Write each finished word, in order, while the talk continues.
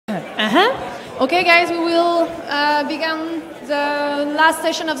Okay, guys, we will begin the last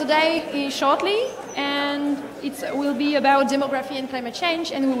session of the day shortly, and it will be about demography and climate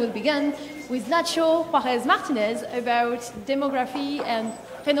change, and we will begin with Ignacio Juarez-Martinez about demography and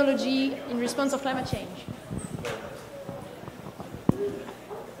phenology in response of climate change.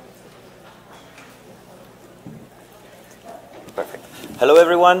 Perfect. Hello,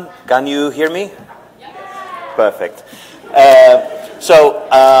 everyone. Can you hear me? Yes. Perfect.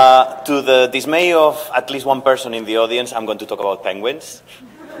 To the dismay of at least one person in the audience, I'm going to talk about penguins.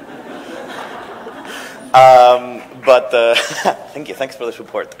 Thank you. Thanks for the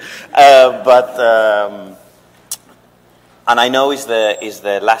support. And I know it's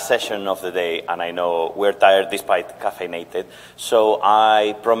the last session of the day, and I know we're tired despite caffeinated. So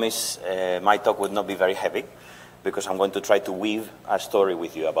I promise my talk would not be very heavy, because I'm going to try to weave a story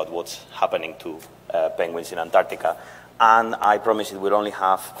with you about what's happening to penguins in Antarctica. And I promise it will only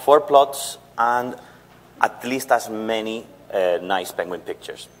have 4 plots and at least as many nice penguin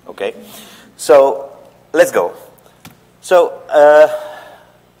pictures, okay? So let's go. So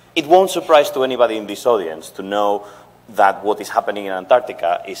it won't surprise to anybody in this audience to know that what is happening in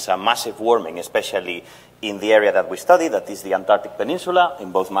Antarctica is a massive warming, especially in the area that we study, that is the Antarctic Peninsula.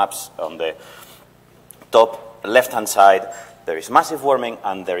 In both maps on the top left-hand side, there is massive warming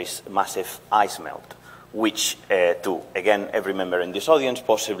and there is massive ice melt, which, to, again, every member in this audience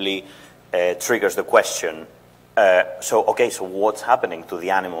possibly triggers the question, so what's happening to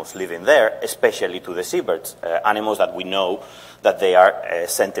the animals living there, especially to the seabirds, animals that we know that they are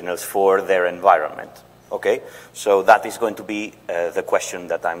sentinels for their environment, okay? So that is going to be the question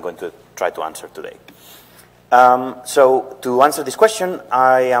that I'm going to try to answer today. So to answer this question,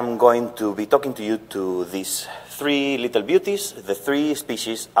 I am going to be talking to you to these 3 little beauties. The 3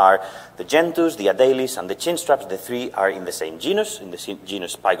 species are the gentus, the adelis, and the chinstraps. The 3 are in the same genus, in the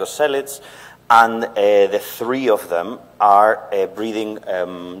genus Pygoscelids, and the 3 of them are breeding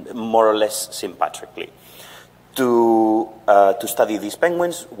more or less sympatrically. To study these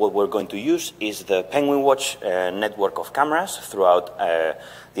penguins, what we're going to use is the Penguin Watch network of cameras throughout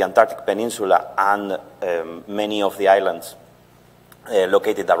the Antarctic Peninsula and many of the islands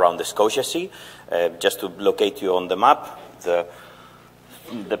located around the Scotia Sea. Just to locate you on the map, the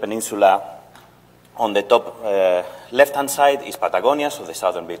peninsula on the top left-hand side is Patagonia, so the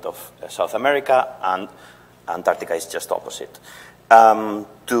southern bit of South America, and Antarctica is just opposite. The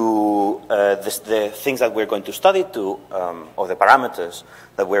things that we're going to study, or the parameters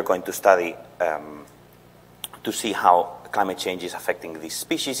that we're going to study to see how climate change is affecting these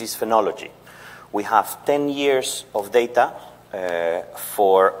species is phenology. We have 10 years of data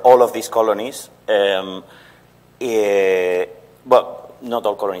for all of these colonies. Well, not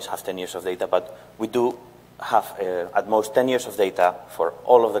all colonies have 10 years of data, but we do have at most 10 years of data for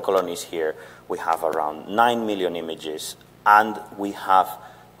all of the colonies here. We have around 9 million images, and we have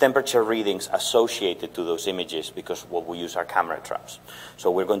temperature readings associated to those images because what we use are camera traps.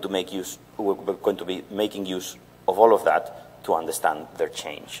 So we're going to be making use of all of that to understand their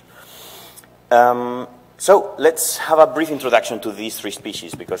change. So let's have a brief introduction to these 3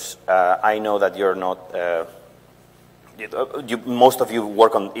 species, because I know that you're not, most of you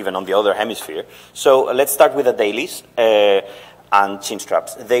work even on the other hemisphere. So let's start with adelis and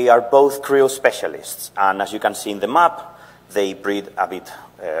chinstraps. They are both creel specialists, and as you can see in the map, they breed a bit,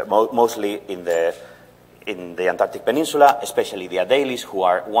 mostly in the Antarctic Peninsula, especially the adelis, who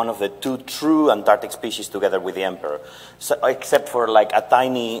are one of the 2 true Antarctic species together with the emperor. So, except for like a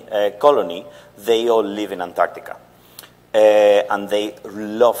tiny colony, they all live in Antarctica. And they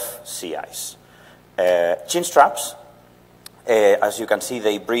love sea ice. Chinstraps, as you can see,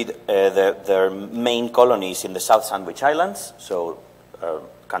 they breed their main colonies in the South Sandwich Islands, so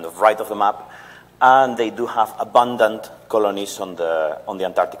kind of right of the map. And they do have abundant colonies on the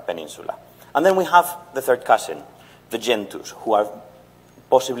Antarctic Peninsula. And then we have the 3rd cousin, the gentus, who are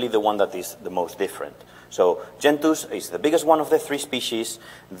possibly the one that is the most different. So gentus is the biggest one of the 3 species.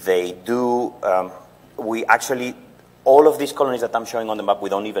 They do, all of these colonies that I'm showing on the map, we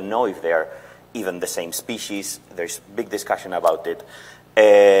don't even know if they're even the same species. There's big discussion about it.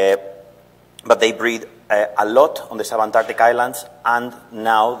 But they breed a lot on the subantarctic islands, and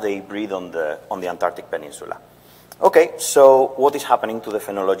now they breed on the Antarctic Peninsula. Okay, so what is happening to the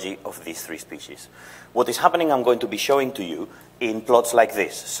phenology of these 3 species? What is happening, I'm going to be showing to you in plots like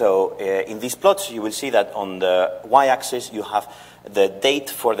this. So in these plots, you will see that on the y-axis, you have the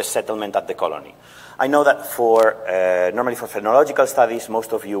date for the settlement at the colony. I know that normally for phenological studies,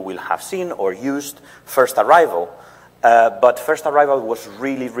 most of you will have seen or used first arrival, but first arrival was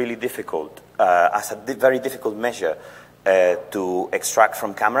really, really difficult as a very difficult measure to extract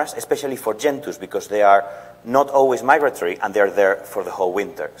from cameras, especially for gentoos, because they are not always migratory and they're there for the whole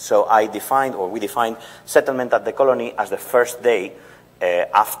winter. So we defined settlement at the colony as the first day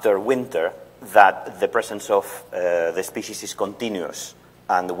after winter that the presence of the species is continuous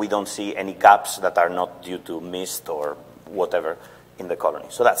and we don't see any gaps that are not due to mist or whatever in the colony.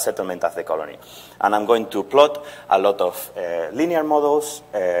 So that's settlement at the colony. And I'm going to plot a lot of linear models,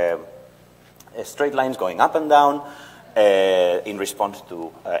 straight lines going up and down in response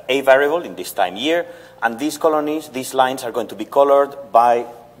to a variable in this time year. And these colonies, these lines are going to be colored by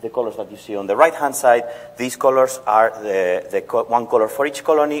the colors that you see on the right-hand side. These colors are one color for each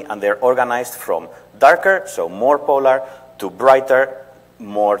colony, and they're organized from darker, so more polar, to brighter,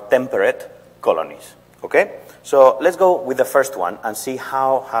 more temperate colonies. Okay? So let's go with the first one and see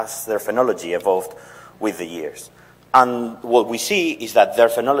how has their phenology evolved with the years. And what we see is that their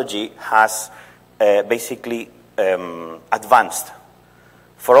phenology has basically advanced.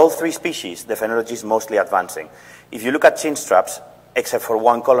 For all three species, the phenology is mostly advancing. If you look at chinstraps, except for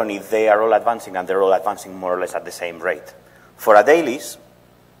one colony, they are all advancing, and they're all advancing more or less at the same rate. For adelies,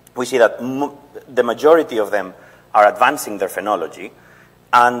 we see that the majority of them are advancing their phenology.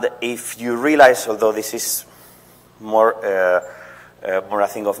 And if you realize, although this is more a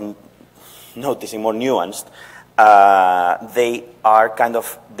thing of noticing, more nuanced, they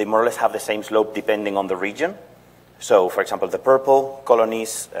more or less have the same slope depending on the region. So, for example, the purple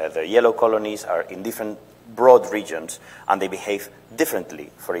colonies, the yellow colonies are in different broad regions, and they behave differently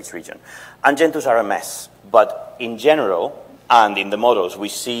for each region. And gentoos are a mess, but in general, and in the models, we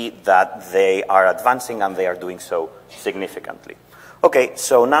see that they are advancing, and they are doing so significantly. Okay,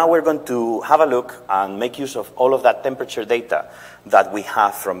 so now we're going to have a look and make use of all of that temperature data that we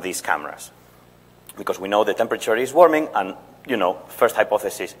have from these cameras. Because we know the temperature is warming, and first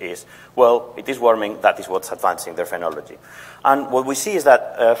hypothesis is, well, it is warming, that is what's advancing their phenology. And what we see is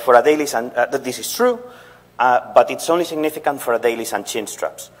that for adelies, and that this is true, but it's only significant for adelies and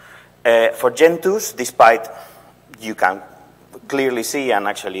chinstraps. For gentoos, despite you can clearly see, and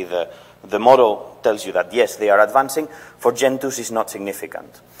actually the model tells you that yes, they are advancing, for gentoos is not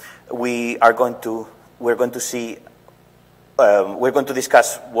significant. We're going to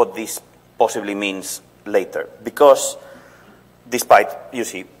discuss what this possibly means later, because despite, you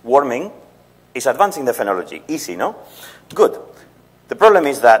see, warming is advancing the phenology. Easy, no? Good. The problem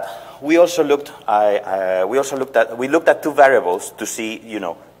is that we also looked at two variables to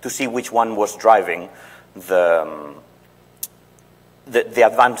see, which one was driving the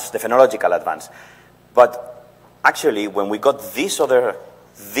advance, the phenological advance. But actually, when we got this other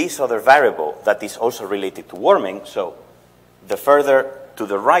variable that is also related to warming, so the further to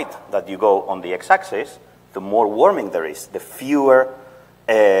the right that you go on the x-axis, the more warming there is, the fewer,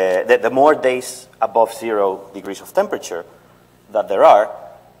 the more days above 0 degrees of temperature that there are,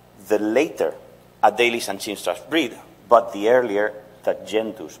 the later adelies and chinstraps breed, but the earlier that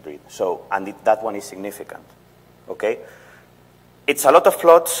gentoos breed. So, and that one is significant. Okay? It's a lot of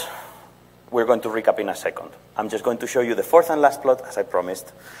plots. We're going to recap in a second. I'm just going to show you the fourth and last plot, as I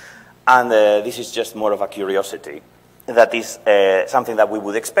promised. And this is just more of a curiosity. That is something that we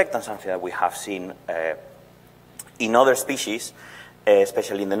would expect and something that we have seen in other species,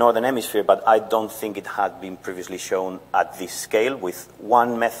 especially in the northern hemisphere, but I don't think it had been previously shown at this scale with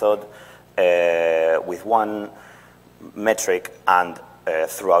one method, with one metric, and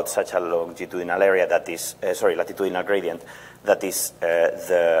throughout such a longitudinal area that is, latitudinal gradient, that is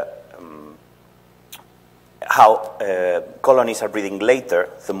how colonies are breeding later,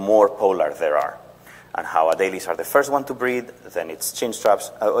 the more polar there are. And how adelies are the first one to breed, then it's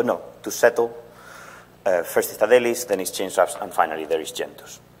chinstraps, to settle. First it's adelies, then it's chinstraps, and finally there is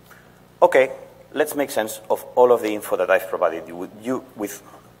gentoos. Okay, let's make sense of all of the info that I've provided you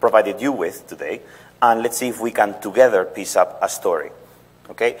with today, and let's see if we can together piece up a story.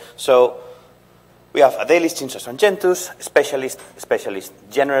 Okay, so we have adelies, chinstraps, and gentoos, specialist,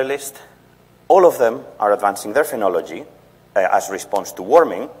 generalist. All of them are advancing their phenology as response to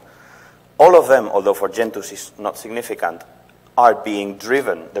warming. All of them, although for gentoos is not significant, are being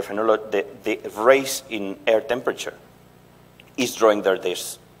driven. The raise in air temperature is drawing their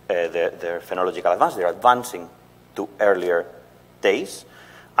phenological advance. They're advancing to earlier days,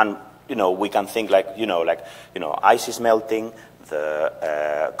 and we can think ice is melting.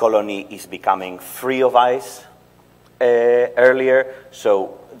 The colony is becoming free of ice earlier.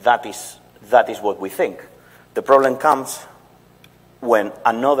 So that is what we think. The problem comes when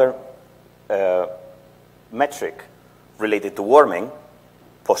another metric related to warming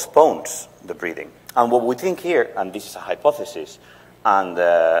postpones the breeding. And what we think here, and this is a hypothesis, and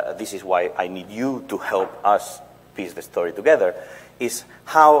this is why I need you to help us piece the story together, is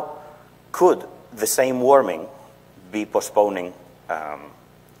how could the same warming be postponing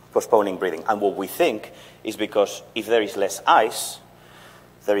breeding? And what we think is because if there is less ice,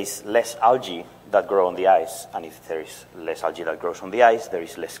 there is less algae that grow on the ice, and if there is less algae that grows on the ice, there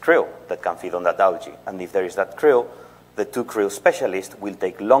is less krill that can feed on that algae. And if there is that krill, the two krill specialists will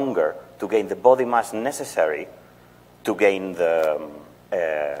take longer to gain the body mass necessary to gain the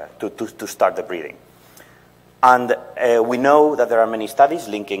to start the breeding. And we know that there are many studies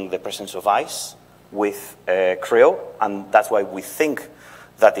linking the presence of ice with krill, and that's why we think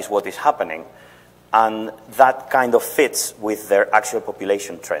that is what is happening. And that kind of fits with their actual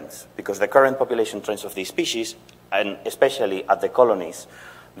population trends, because the current population trends of these species, and especially at the colonies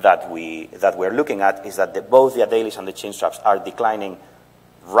that we're looking at, is that both the adelies and the chinstraps are declining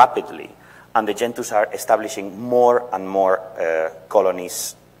rapidly, and the gentoos are establishing more and more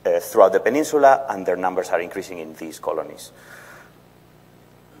colonies throughout the peninsula, and their numbers are increasing in these colonies.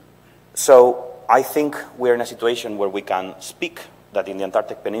 So I think we're in a situation where we can speak that in the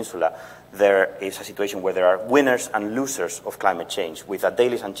Antarctic Peninsula there is a situation where there are winners and losers of climate change, with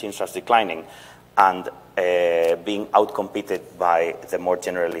adelies and chinstraps declining and being outcompeted by the more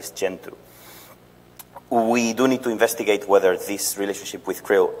generalist gentoo. We do need to investigate whether this relationship with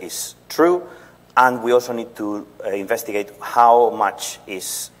krill is true, and we also need to investigate how much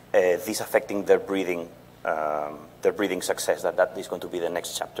is this affecting their breeding success. That is going to be the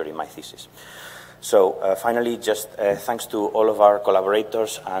next chapter in my thesis. So finally, just thanks to all of our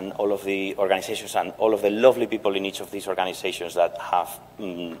collaborators and all of the organizations and all of the lovely people in each of these organizations that have,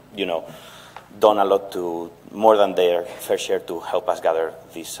 done a lot to, more than their fair share, to help us gather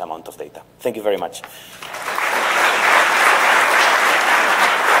this amount of data. Thank you very much.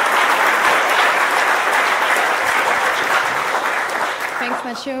 Thanks,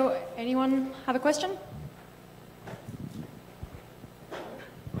 Ignacio. Anyone have a question?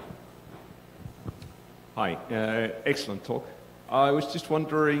 Hi, excellent talk. I was just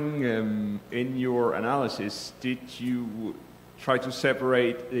wondering, in your analysis, did you try to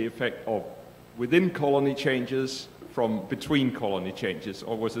separate the effect of within colony changes from between colony changes,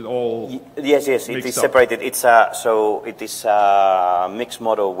 or was it all? Yes, it is separated. It's so it is a mixed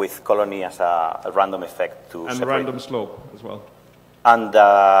model with colony as a random effect to and separate. random slope as well. And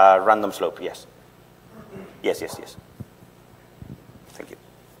random slope, yes. Yes. Thank you.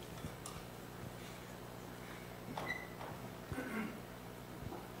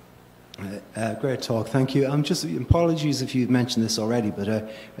 Great talk, thank you. Just apologies if you've mentioned this already, but are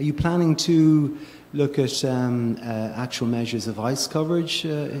you planning to look at actual measures of ice coverage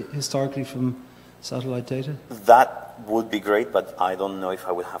historically from satellite data? That would be great, but I don't know if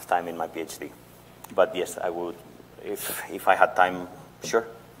I will have time in my PhD. But yes, I would. If I had time, sure.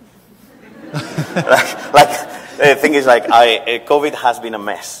 The thing is, COVID has been a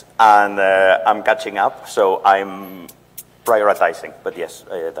mess, and I'm catching up, so I'm prioritizing. But yes,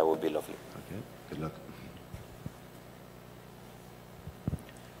 that would be lovely. Okay, good luck.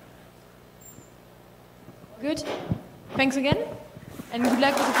 Good. Thanks again, and good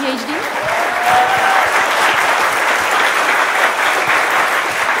luck with the PhD.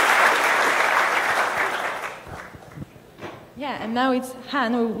 Yeah, and now it's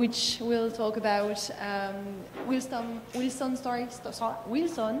Han, which will talk about Wilson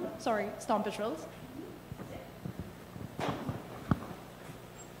storm-petrels.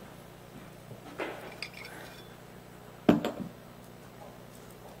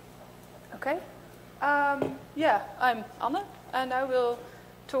 Okay. Yeah, I'm Anne, and I will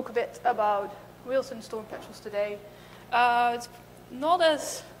talk a bit about Wilson storm-petrels today. It's not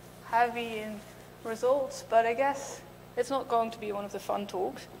as heavy in results, but I guess it's not going to be one of the fun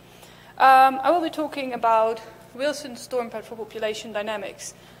talks. I will be talking about Wilson storm-petrel population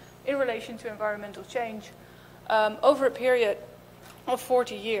dynamics in relation to environmental change over a period of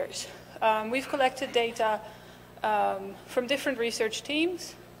 40 years. We've collected data from different research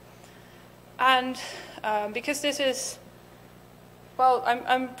teams, and because this is, well,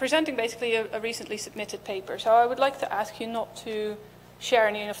 I'm presenting basically a recently submitted paper, so I would like to ask you not to share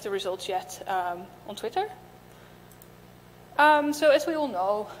any of the results yet on Twitter. So as we all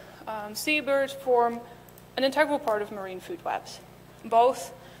know, seabirds form an integral part of marine food webs,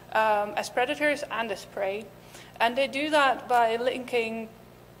 both as predators and as prey. And they do that by linking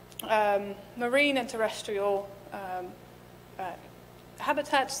marine and terrestrial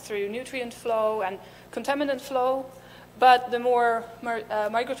habitats through nutrient flow and contaminant flow. But the more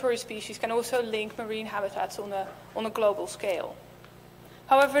migratory species can also link marine habitats on a global scale.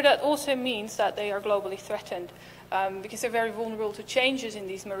 However, that also means that they are globally threatened because they're very vulnerable to changes in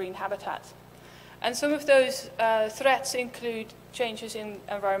these marine habitats. And some of those threats include changes in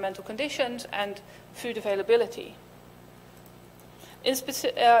environmental conditions and food availability.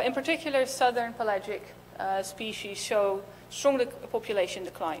 In particular, southern pelagic species show strong population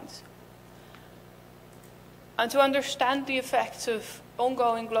declines. And to understand the effects of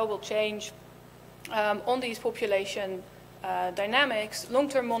ongoing global change on these population dynamics,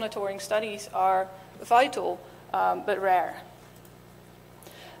 long-term monitoring studies are vital but rare.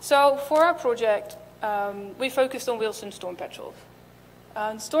 So for our project, we focused on Wilson storm-petrels.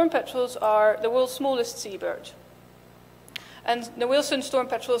 Storm-petrels are the world's smallest seabird. And the Wilson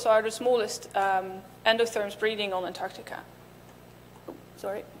storm-petrels are the smallest endotherms breeding on Antarctica. Oh,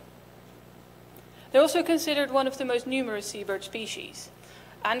 sorry. They're also considered one of the most numerous seabird species.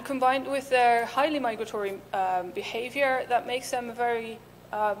 And combined with their highly migratory behavior, that makes them a very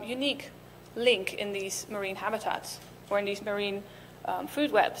unique link in these marine habitats, or in these marine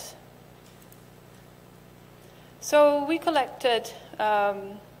food webs. So we collected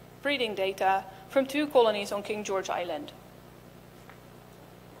breeding data from 2 colonies on King George Island.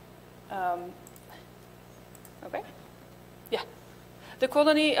 Okay. Yeah. The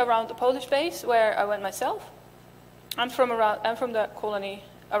colony around the Polish base, where I went myself, and from the colony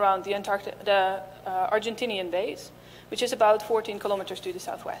around the Argentinian base, which is about 14 kilometers to the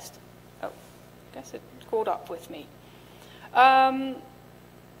southwest. Oh, I guess it caught up with me.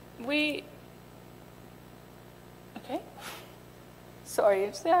 Okay.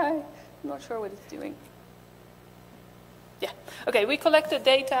 Sorry, I'm not sure what it's doing. Yeah. Okay, we collected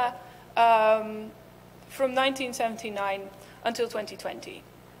data from 1979 until 2020.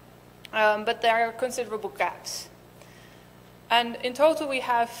 But there are considerable gaps. And in total, we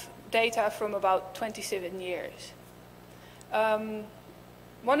have data from about 27 years.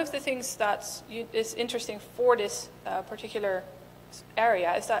 One of the things that is interesting for this particular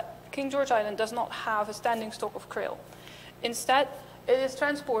area is that King George Island does not have a standing stock of krill. Instead, it is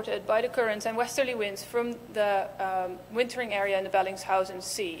transported by the currents and westerly winds from the wintering area in the Bellingshausen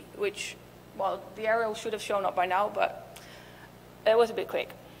Sea, which, well, the aerial should have shown up by now, but it was a bit quick.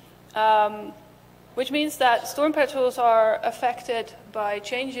 Which means that storm-petrels are affected by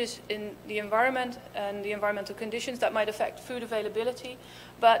changes in the environment and the environmental conditions that might affect food availability.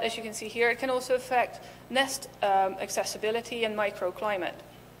 But as you can see here, it can also affect nest accessibility and microclimate.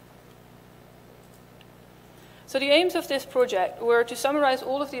 So the aims of this project were to summarize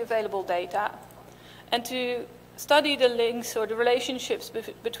all of the available data and to study the links or the relationships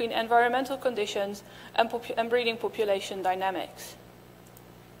between environmental conditions and breeding population dynamics.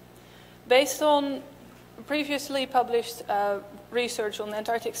 Based on previously published research on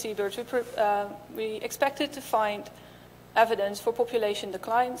Antarctic seabirds, we expected to find evidence for population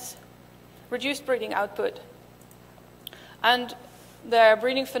declines, reduced breeding output, and their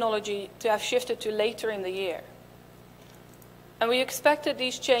breeding phenology to have shifted to later in the year. And we expected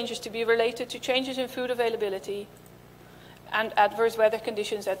these changes to be related to changes in food availability and adverse weather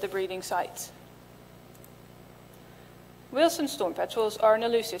conditions at the breeding sites. Wilson storm-petrels are an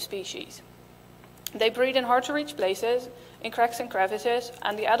elusive species. They breed in hard-to-reach places, in cracks and crevices,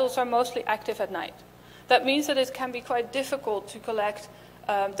 and the adults are mostly active at night. That means that it can be quite difficult to collect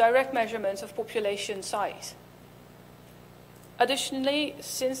direct measurements of population size. Additionally,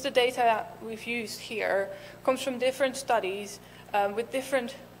 since the data we've used here comes from different studies with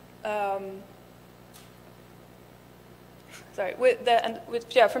different from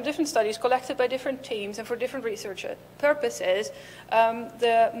different studies collected by different teams and for different research purposes,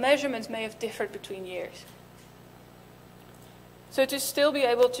 the measurements may have differed between years. So to still be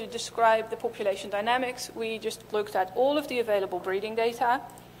able to describe the population dynamics, we just looked at all of the available breeding data,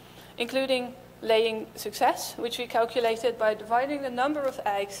 including laying success, which we calculated by dividing the number of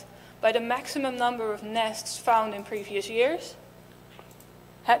eggs by the maximum number of nests found in previous years,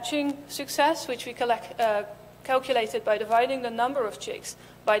 hatching success, which we calculated by dividing the number of chicks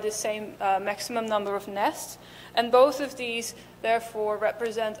by the same maximum number of nests. And both of these, therefore,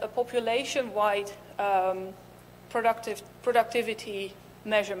 represent a population-wide productivity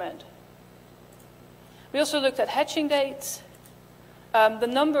measurement. We also looked at hatching dates, the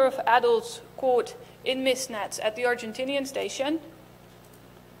number of adults caught in mist nets at the Argentinian station,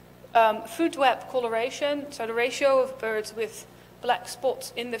 food web coloration, so the ratio of birds with black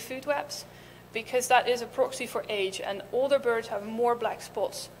spots in the food webs, because that is a proxy for age, and older birds have more black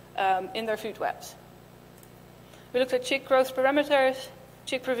spots in their food webs. We looked at chick growth parameters,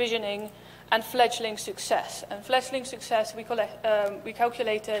 chick provisioning, and fledgling success. And fledgling success we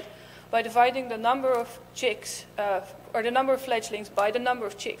calculated by dividing the number of chicks, or the number of fledglings by the number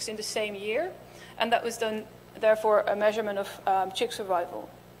of chicks in the same year, and that was then, therefore, a measurement of chick survival.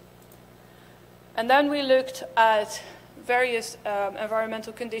 And then we looked at various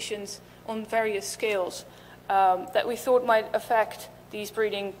environmental conditions on various scales that we thought might affect these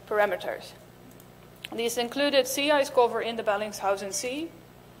breeding parameters. These included sea ice cover in the Bellingshausen Sea,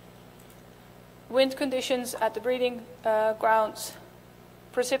 wind conditions at the breeding grounds,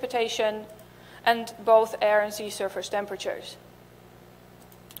 precipitation, and both air and sea surface temperatures.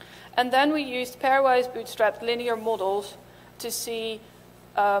 And then we used pairwise bootstrapped linear models to see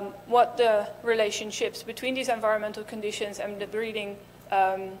what the relationships between these environmental conditions and the breeding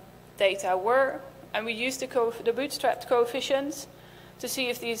data were. And we used the bootstrapped coefficients to see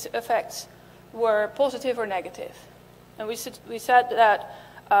if these effects were positive or negative. And we said that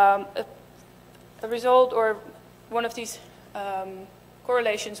a result or one of these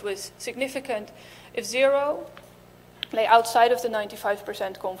correlations was significant if 0 lay outside of the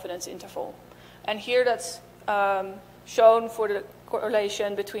 95% confidence interval. And here that's shown for the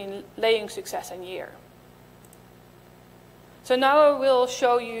correlation between laying success and year. So now I will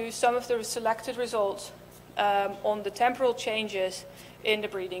show you some of the selected results on the temporal changes in the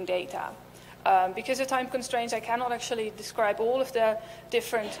breeding data. Because of time constraints, I cannot actually describe all of the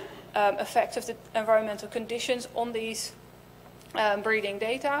different effects of the environmental conditions on these breeding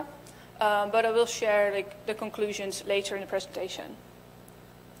data, but I will share the conclusions later in the presentation.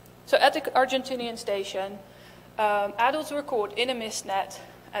 So at the Argentinian station, adults were caught in a mist net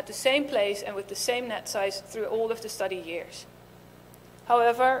at the same place and with the same net size through all of the study years.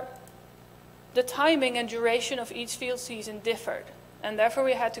 However, the timing and duration of each field season differed, and therefore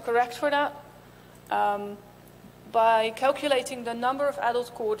we had to correct for that by calculating the number of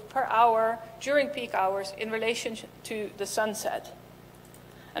adults caught per hour during peak hours in relation to the sunset.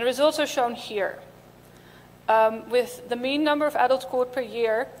 And the results are shown here, with the mean number of adults caught per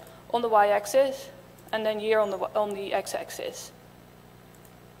year on the y-axis, and then year on the x-axis.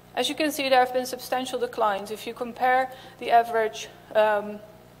 As you can see, there have been substantial declines. If you compare the average,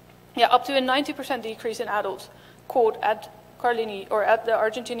 up to a 90% decrease in adults caught at Carlini or at the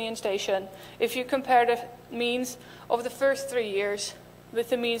Argentinian station, if you compare the means of the first 3 years with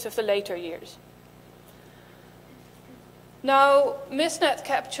the means of the later years. Now, mistnet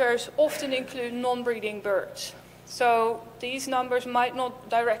captures often include non-breeding birds. So these numbers might not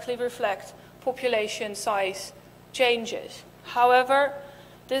directly reflect population size changes. However,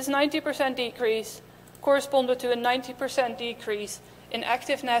 this 90% decrease corresponded to a 90% decrease in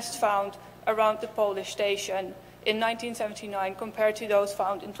active nests found around the Polish station in 1979 compared to those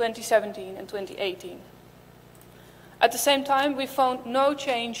found in 2017 and 2018. At the same time, we found no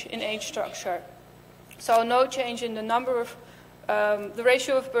change in age structure. So no change in the number of, the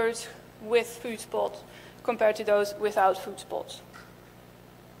ratio of birds with food spots compared to those without food spots.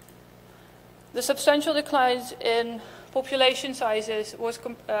 The substantial declines in population sizes were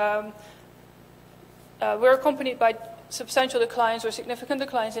accompanied by substantial declines or significant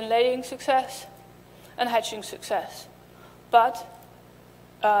declines in laying success and hatching success. But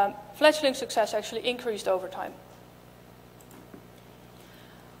fledgling success actually increased over time.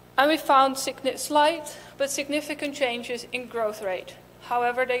 And we found slight but significant changes in growth rate.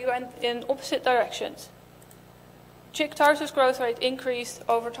 However, they went in opposite directions. Chick tarsus growth rate increased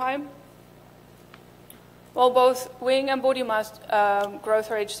over time, while both wing and body mass growth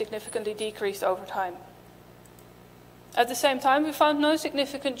rates significantly decreased over time. At the same time, we found no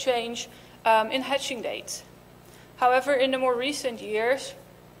significant change in hatching dates. However, in the more recent years,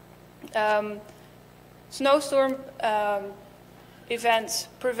 snowstorm events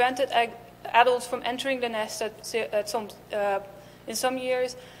prevented adults from entering the nest in some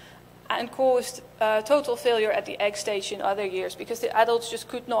years and caused total failure at the egg stage in other years because the adults just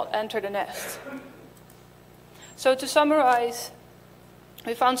could not enter the nest. So to summarize,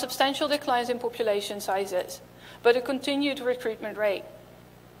 we found substantial declines in population sizes, but a continued recruitment rate.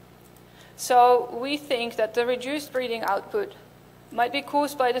 So we think that the reduced breeding output might be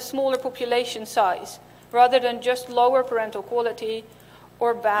caused by the smaller population size, rather than just lower parental quality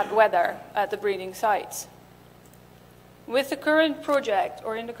or bad weather at the breeding sites. With the current project,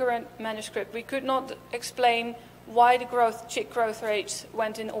 or in the current manuscript, we could not explain why the chick growth rates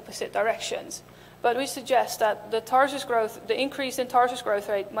went in opposite directions. But we suggest that the increase in tarsus growth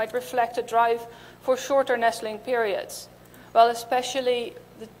rate might reflect a drive for shorter nestling periods, while especially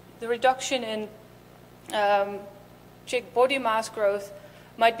the reduction in chick body mass growth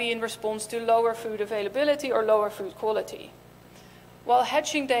might be in response to lower food availability or lower food quality. While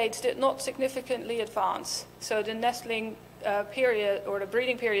hatching dates did not significantly advance, so the nestling period or the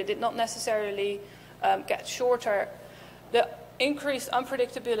breeding period did not necessarily get shorter, the increased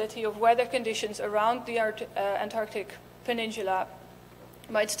unpredictability of weather conditions around the Antarctic Peninsula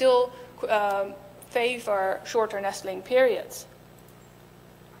might still favor shorter nestling periods.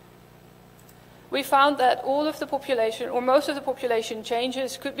 We found that all of the population, or most of the population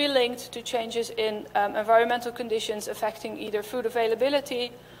changes, could be linked to changes in environmental conditions affecting either food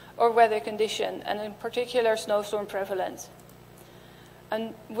availability or weather condition, and in particular snowstorm prevalence.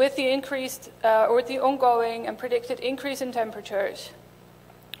 And with the increased, or the ongoing and predicted increase in temperatures,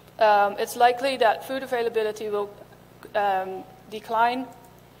 it's likely that food availability will decline,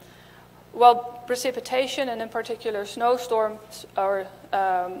 while precipitation, and in particular snowstorms,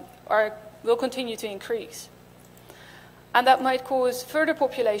 will continue to increase. And that might cause further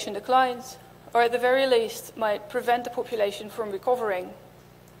population declines, or at the very least might prevent the population from recovering.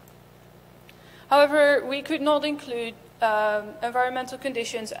 However, we could not include environmental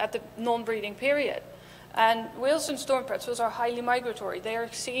conditions at the non-breeding period. And whales and storm-petrels are highly migratory. They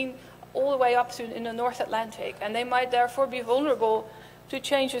are seen all the way up to in the North Atlantic, and they might therefore be vulnerable to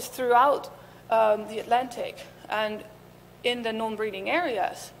changes throughout the Atlantic and in the non-breeding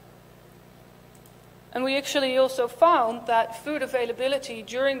areas. And we actually also found that food availability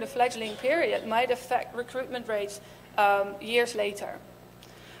during the fledgling period might affect recruitment rates years later.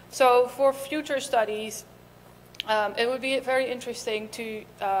 So for future studies, it would be very interesting to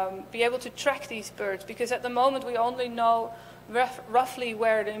be able to track these birds, because at the moment we only know roughly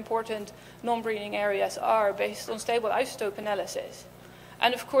where the important non-breeding areas are based on stable isotope analysis.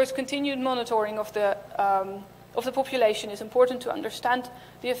 And of course, continued monitoring of the population is important to understand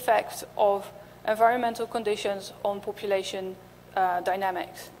the effects of environmental conditions on population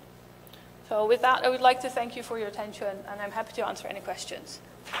dynamics. So with that, I would like to thank you for your attention, and I'm happy to answer any questions.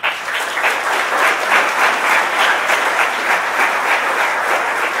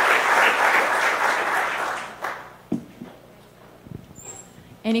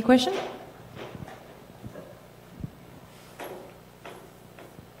 Any question?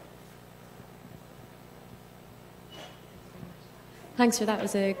 Thanks for that. It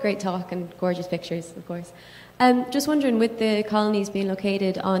was a great talk and gorgeous pictures, of course. Just wondering, with the colonies being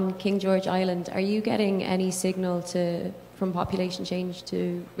located on King George Island, are you getting any signal from population change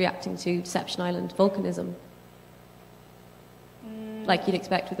to reacting to Deception Island volcanism? Like you'd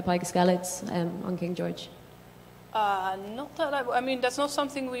expect with the pygoscelids on King George? Not that I mean, that's not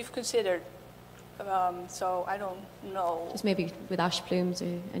something we've considered. So I don't know. Just maybe with ash plumes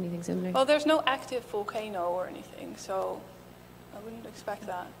or anything similar? Well, there's no active volcano or anything, so I wouldn't expect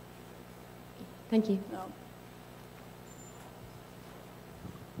that. Thank you. No.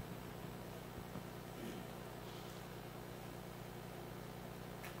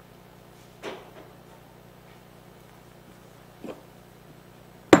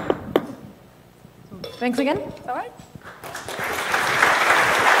 Thanks again. All right.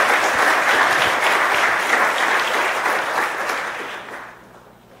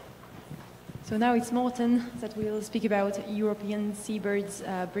 So now it's Morten that will speak about European seabirds'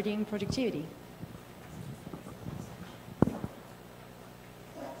 breeding productivity.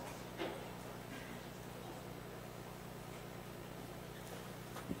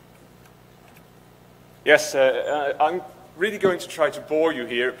 Yes, I'm really going to try to bore you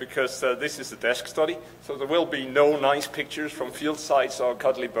here because this is a desk study, so there will be no nice pictures from field sites or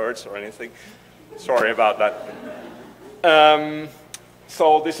cuddly birds or anything. Sorry about that.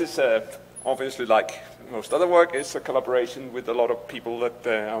 So this is obviously, like most other work, is a collaboration with a lot of people that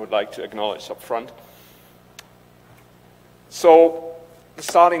I would like to acknowledge up front. So the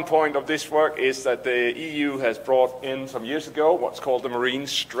starting point of this work is that the EU has brought in some years ago what's called the Marine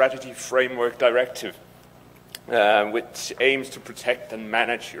Strategy Framework Directive, which aims to protect and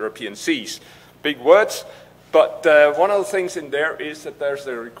manage European seas. Big words, but one of the things in there is that there's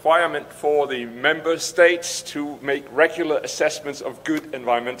a requirement for the member states to make regular assessments of good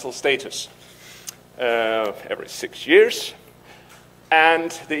environmental status every 6 years.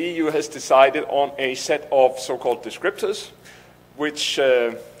 And the EU has decided on a set of so-called descriptors, which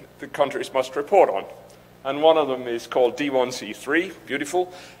the countries must report on. And one of them is called D1C3,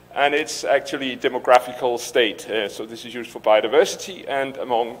 beautiful, and it's actually demographical state. So this is used for biodiversity, and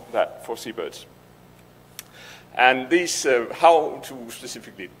among that for seabirds. And these, how to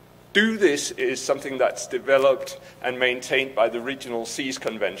specifically do this is something that's developed and maintained by the regional seas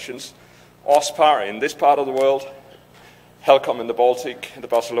conventions. OSPAR in this part of the world, HELCOM in the Baltic, and the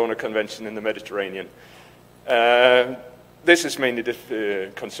Barcelona Convention in the Mediterranean. This is mainly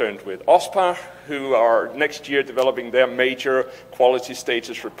concerned with OSPAR, who are next year developing their major quality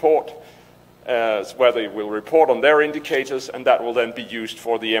status report, where they will report on their indicators, and that will then be used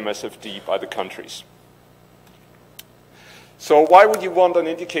for the MSFD by the countries. So why would you want an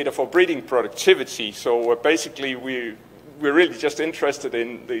indicator for breeding productivity? So basically, we're really just interested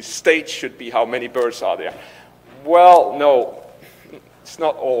in the state should be how many birds are there. Well, no, it's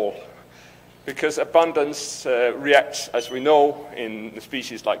not all. Because abundance reacts, as we know, in the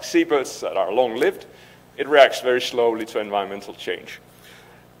species like seabirds that are long-lived, it reacts very slowly to environmental change.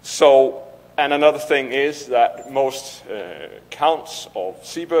 So, and another thing is that most counts of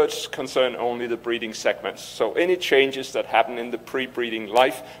seabirds concern only the breeding segments. So any changes that happen in the pre-breeding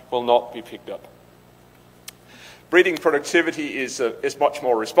life will not be picked up. Breeding productivity is much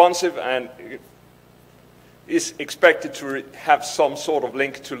more responsive and is expected to have some sort of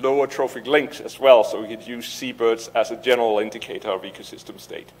link to lower trophic links as well, so we could use seabirds as a general indicator of ecosystem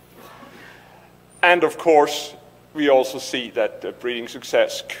state. And of course, we also see that breeding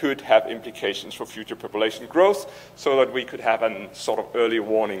success could have implications for future population growth, so that we could have a sort of early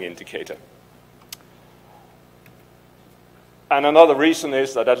warning indicator. And another reason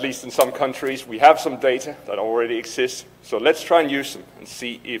is that, at least in some countries, we have some data that already exists, so let's try and use them and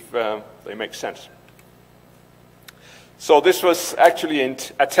see if they make sense. So this was actually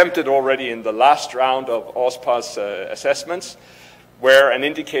attempted already in the last round of AUSPA's assessments, where an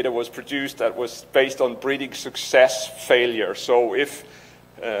indicator was produced that was based on breeding success failure. So if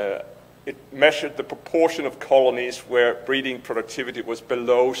it measured the proportion of colonies where breeding productivity was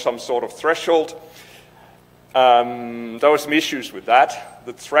below some sort of threshold, there were some issues with that.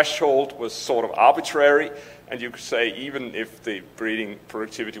 The threshold was sort of arbitrary, and you could say even if the breeding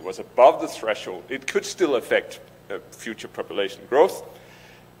productivity was above the threshold, it could still affect future population growth,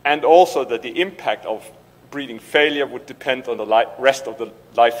 and also that the impact of breeding failure would depend on the rest of the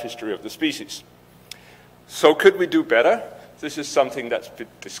life history of the species. So could we do better? This is something that's been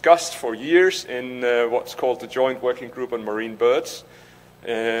discussed for years in what's called the Joint Working Group on Marine Birds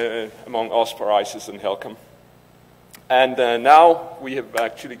among AUSPA, ICES, and HELCOM. And now we have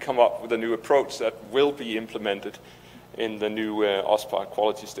actually come up with a new approach that will be implemented in the new AUSPA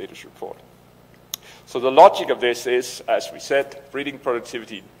Quality Status Report. So the logic of this is, as we said, breeding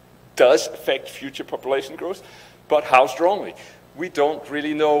productivity does affect future population growth, but how strongly? We don't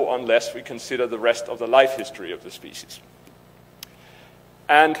really know unless we consider the rest of the life history of the species.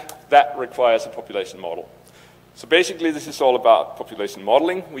 And that requires a population model. So basically this is all about population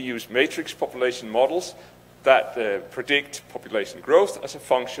modeling. We use matrix population models that predict population growth as a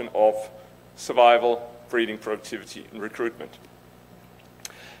function of survival, breeding productivity, and recruitment.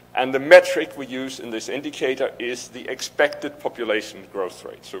 And the metric we use in this indicator is the expected population growth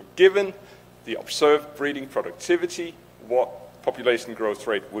rate. So given the observed breeding productivity, what population growth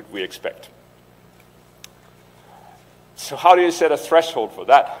rate would we expect? So how do you set a threshold for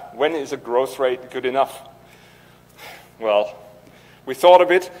that? When is a growth rate good enough? Well, we thought a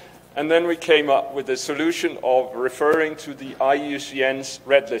bit, and then we came up with a solution of referring to the IUCN's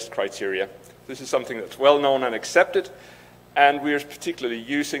red list criteria. This is something that's well known and accepted, and we are particularly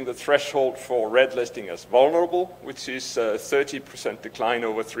using the threshold for red listing as vulnerable, which is 30% decline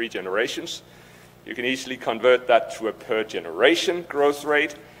over 3 generations. You can easily convert that to a per generation growth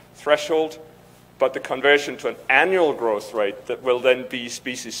rate threshold, but the conversion to an annual growth rate that will then be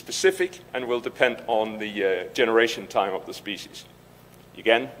species specific and will depend on the generation time of the species.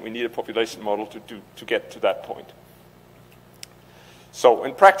 Again, we need a population model to get to that point. So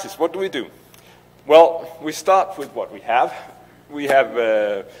in practice, what do we do? Well, we start with what we have. We have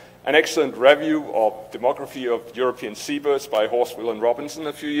an excellent review of demography of European seabirds by Horswell and Robinson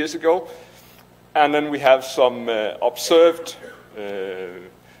a few years ago. And then we have some observed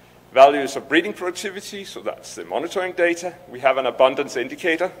values of breeding productivity, so that's the monitoring data. We have an abundance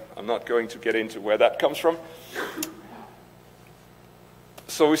indicator. I'm not going to get into where that comes from.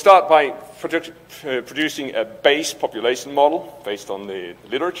 So we start by producing a base population model based on the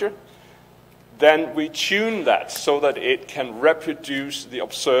literature. Then we tune that so that it can reproduce the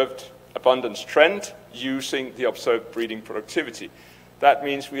observed abundance trend using the observed breeding productivity. That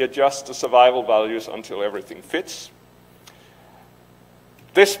means we adjust the survival values until everything fits.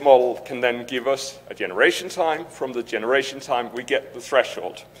 This model can then give us a generation time. From the generation time, we get the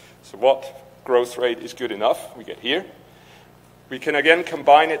threshold. So what growth rate is good enough? We get here. We can again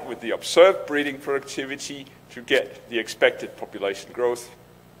combine it with the observed breeding productivity to get the expected population growth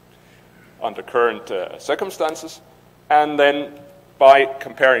under current circumstances. And then by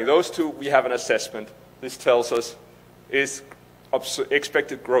comparing those two, we have an assessment. This tells us, is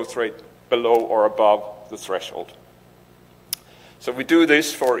expected growth rate below or above the threshold? So we do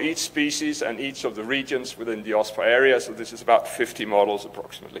this for each species and each of the regions within the AUSPA area. So this is about 50 models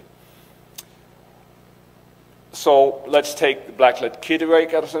approximately. So let's take the black-legged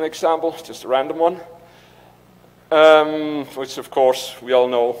kittiwake as an example, just a random one. Which of course we all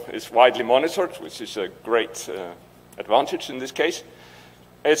know is widely monitored, which is a great advantage in this case.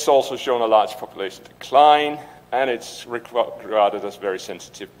 It's also shown a large population decline, and it's regarded as very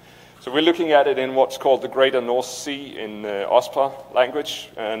sensitive. So we're looking at it in what's called the Greater North Sea in OSPA language,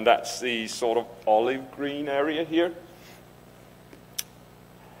 and that's the sort of olive green area here.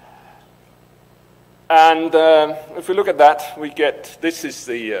 And if we look at that, we get, this is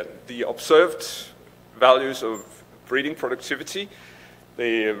the observed values of breeding productivity.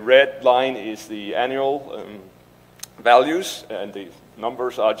 The red line is the annual values, and the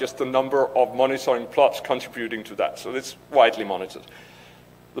numbers are just the number of monitoring plots contributing to that. So it's widely monitored.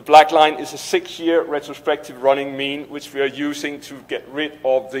 The black line is a 6-year retrospective running mean, which we are using to get rid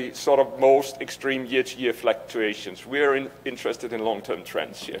of the sort of most extreme year-to-year fluctuations. We are interested in long-term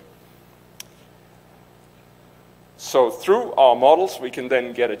trends here. So through our models, we can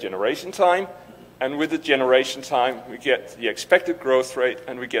then get a generation time, and with the generation time, we get the expected growth rate,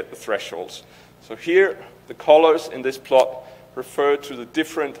 and we get the thresholds. So here, the colors in this plot refer to the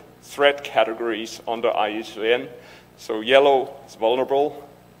different threat categories under IUCN. So yellow is vulnerable,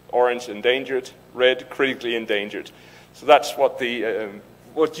 orange endangered, red critically endangered. So that's what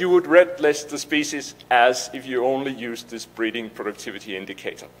what you would red list the species as if you only use this breeding productivity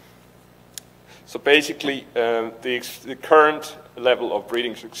indicator. So basically, the current level of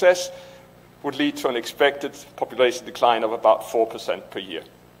breeding success would lead to an expected population decline of about 4% per year,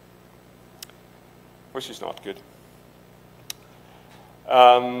 which is not good.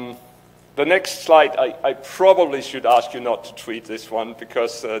 The next slide, I probably should ask you not to tweet this one,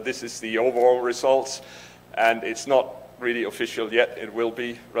 because this is the overall results, and it's not really official yet. It will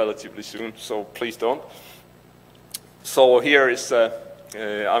be relatively soon, so please don't. So here is,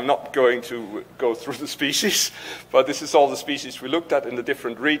 I'm not going to go through the species, but this is all the species we looked at in the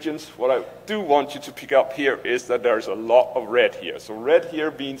different regions. What I do want you to pick up here is that there's a lot of red here. So red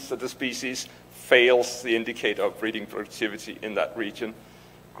here means that the species fails the indicator of breeding productivity in that region.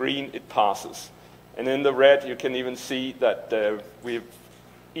 Green, it passes. And in the red, you can even see that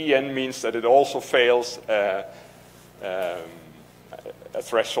EN means that it also fails a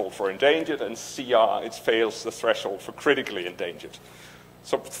threshold for endangered, and CR, it fails the threshold for critically endangered.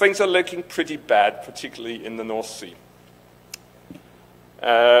 So things are looking pretty bad, particularly in the North Sea.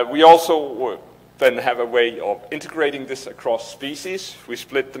 We also then have a way of integrating this across species. We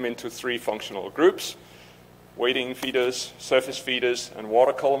split them into 3 functional groups: wading feeders, surface feeders, and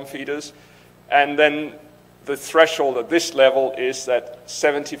water column feeders. And then the threshold at this level is that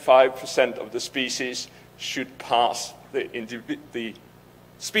 75% of the species should pass the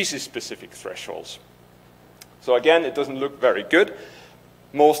species-specific thresholds. So again, it doesn't look very good.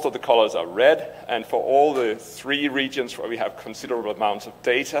 Most of the colors are red, and for all the 3 regions where we have considerable amounts of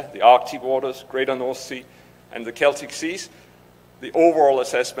data, the Arctic waters, Greater North Sea, and the Celtic Seas, the overall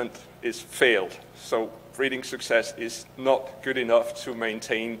assessment is failed. So breeding success is not good enough to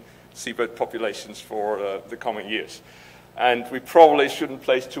maintain seabird populations for the coming years. And we probably shouldn't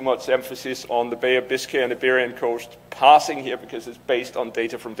place too much emphasis on the Bay of Biscay and Iberian coast passing here, because it's based on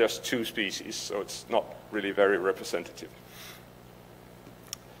data from just 2 species, so it's not really very representative.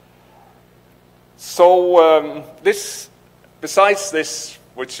 So besides this,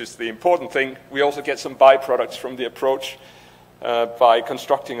 which is the important thing, we also get some byproducts from the approach by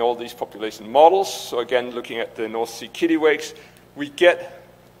constructing all these population models. So again, looking at the North Sea kittiwakes, we get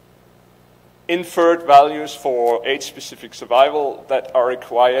inferred values for age-specific survival that are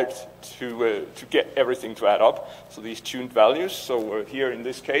required to get everything to add up. So these tuned values. So here in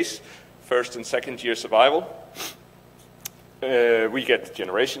this case, 1st and 2nd year survival. We get the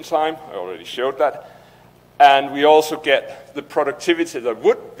generation time, I already showed that. And we also get the productivity that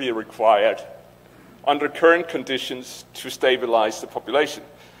would be required under current conditions to stabilize the population.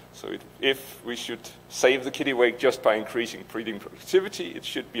 So if we should save the kittiwake just by increasing breeding productivity, it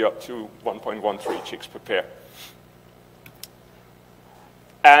should be up to 1.13 chicks per pair.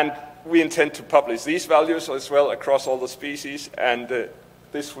 And we intend to publish these values as well across all the species, and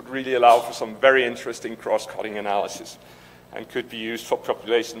this would really allow for some very interesting cross-cutting analysis, and could be used for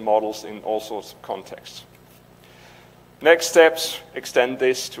population models in all sorts of contexts. Next steps, extend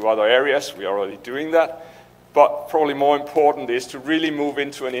this to other areas. We are already doing that. But probably more important is to really move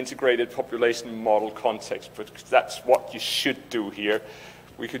into an integrated population model context, because that's what you should do here.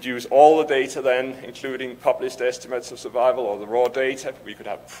 We could use all the data then, including published estimates of survival or the raw data. We could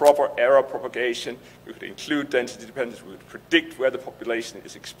have proper error propagation. We could include density dependence. We could predict where the population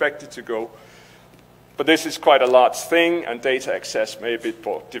is expected to go. But this is quite a large thing, and data access may be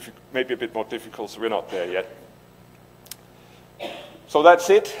a bit more difficult, so we're not there yet. So that's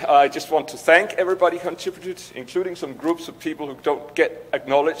it. I just want to thank everybody who contributed, including some groups of people who don't get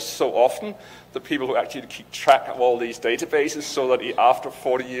acknowledged so often, the people who actually keep track of all these databases, so that after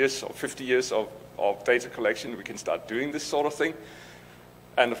 40 years or 50 years of data collection, we can start doing this sort of thing.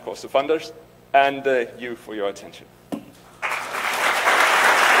 And of course the funders, and you for your attention.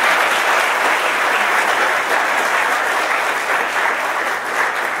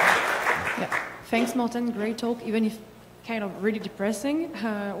 Thanks, Morten. Great talk, even if kind of really depressing.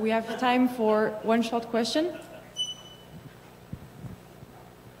 We have time for one short question.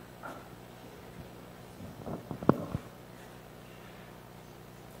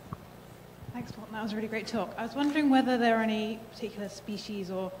 Thanks, Morten. That was a really great talk. I was wondering whether there are any particular species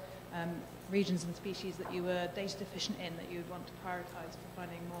or regions and species that you were data deficient in that you would want to prioritize for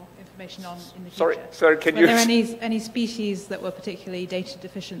finding more information on in the future. Sorry, can you... Were there any species that were particularly data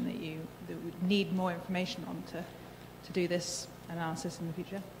deficient that that would need more information on to do this analysis in the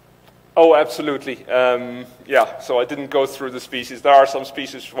future? Oh, absolutely. Yeah, so I didn't go through the species. There are some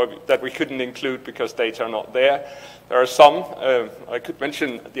species that we couldn't include because data are not there. There are some, I could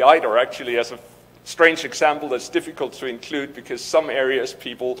mention the eider actually as a strange example that's difficult to include because some areas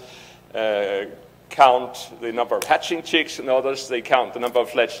people count the number of hatching chicks, and others they count the number of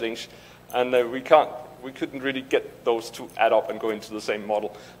fledglings, and we couldn't really get those to add up and go into the same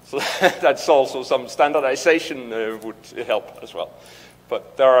model. So that's also some standardization would help as well.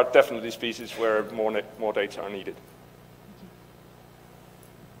 But there are definitely species where more data are needed.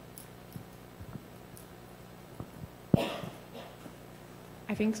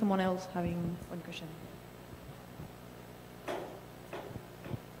 I think someone else having one question.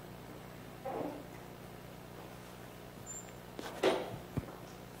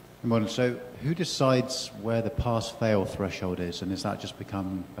 So who decides where the pass-fail threshold is, and has that just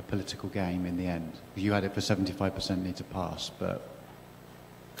become a political game in the end? You had it for 75% need to pass, but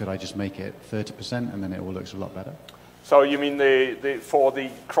could I just make it 30% and then it all looks a lot better? So you mean for the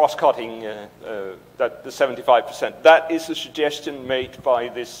cross-cutting, that the 75%, that is a suggestion made by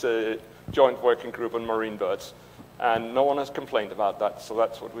this joint working group on marine birds, and no one has complained about that, so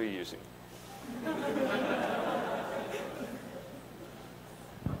that's what we're using.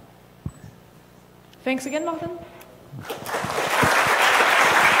 Thanks again, Morten.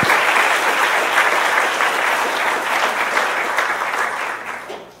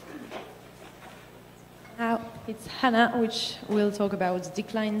 Now it's Hannah, which will talk about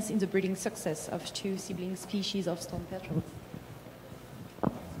declines in the breeding success of two sibling species of storm-petrels.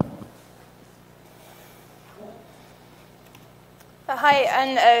 Hi,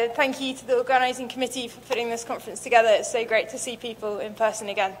 and thank you to the organising committee for putting this conference together. It's so great to see people in person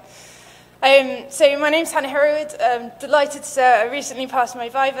again. So my name's Hannah Hereward. I'm delighted to say I recently passed my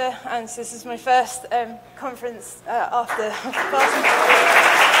Viva, and so this is my first conference after passing.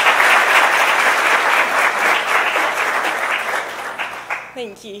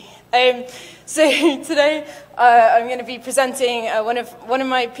 Thank you. So today I'm going to be presenting one of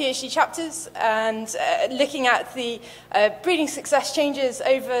my PhD chapters and looking at the breeding success changes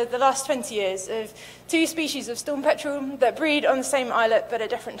over the last 20 years of two species of storm-petrel that breed on the same islet but at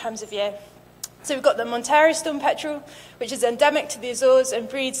different times of year. So we've got the Monterey storm-petrel, which is endemic to the Azores and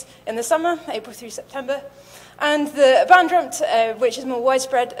breeds in the summer, April through September, and the bandrumped, which is more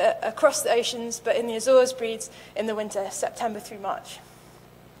widespread across the oceans, but in the Azores breeds in the winter, September through March.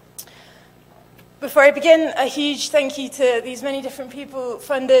 Before I begin, a huge thank you to these many different people,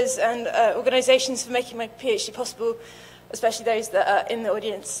 funders and organisations for making my PhD possible, especially those that are in the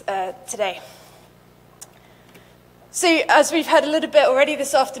audience today. So, as we've heard a little bit already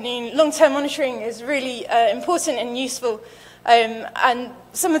this afternoon, long-term monitoring is really important and useful, and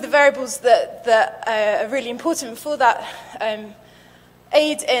some of the variables that are really important for that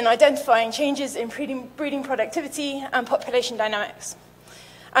aid in identifying changes in breeding productivity and population dynamics.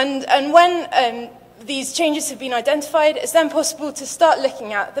 And when these changes have been identified, it's then possible to start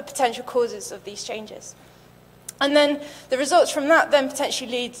looking at the potential causes of these changes. And then the results from that then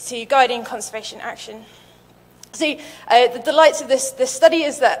potentially lead to guiding conservation action. So the delights of this study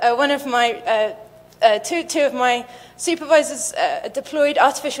is that one of my two of my supervisors deployed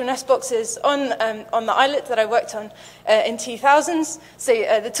artificial nest boxes on the islet that I worked on in 2000s. So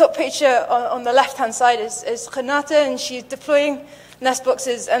the top picture on the left-hand side is Renata, and she's deploying nest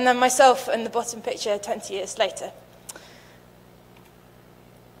boxes, and then myself in the bottom picture 20 years later.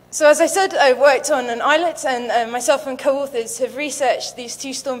 So as I said, I worked on an islet, and myself and co-authors have researched these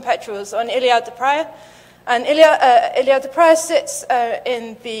two storm-petrels on Ilha de Praia. And Ilha de Praia sits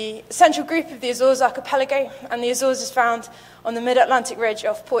in the central group of the Azores archipelago, and the Azores is found on the mid-Atlantic ridge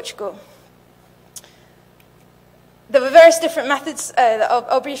of Portugal. There were various different methods that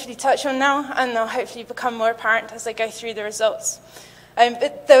I'll briefly touch on now, and they'll hopefully become more apparent as I go through the results.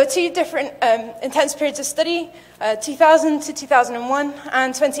 But there were two different intense periods of study, 2000 to 2001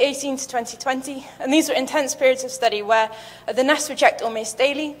 and 2018 to 2020. And these were intense periods of study where the nests were checked almost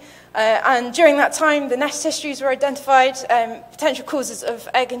daily. And during that time, the nest histories were identified, potential causes of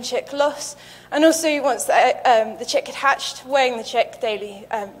egg and chick loss, and also once the chick had hatched, weighing the chick daily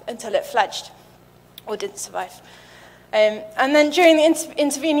until it fledged or didn't survive. And then during the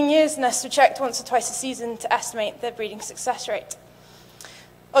intervening years, nests were checked once or twice a season to estimate their breeding success rate.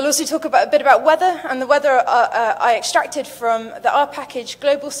 I'll also talk a bit about weather, and the weather I extracted from the R package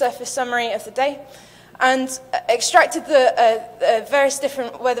Global Surface Summary of the Day, and extracted the various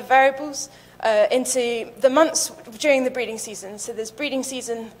different weather variables into the months during the breeding season. So there's breeding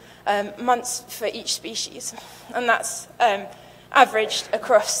season months for each species, and that's averaged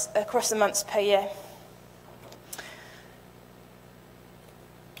across the months per year.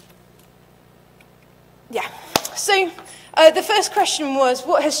 Yeah, so the first question was,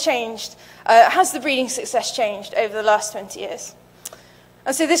 what has changed? Has the breeding success changed over the last 20 years?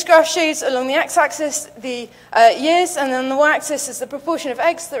 And so this graph shows along the x-axis the years, and on the y-axis is the proportion of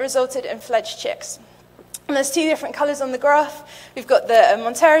eggs that resulted in fledged chicks. And there's two different colours on the graph. We've got the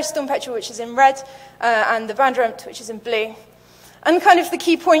Montero's storm-petrel, which is in red, and the Bandrumt, which is in blue. And kind of the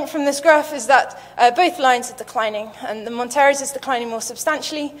key point from this graph is that both lines are declining, and the Montero's is declining more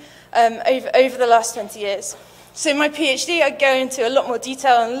substantially over the last 20 years. So in my PhD, I go into a lot more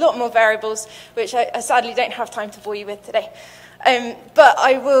detail and a lot more variables, which I sadly don't have time to bore you with today. But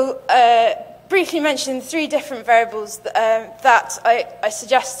I will briefly mention three different variables that I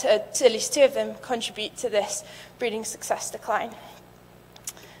suggest at least two of them contribute to this breeding success decline.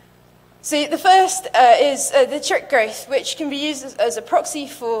 So the first is the chick growth, which can be used as a proxy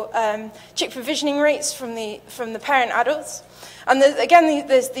for chick provisioning rates from the parent adults. And again,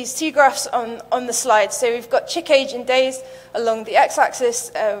 there's these two graphs on the slide. So we've got chick age in days along the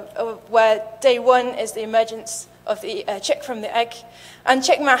x-axis, where day 1 is the emergence of the chick from the egg, and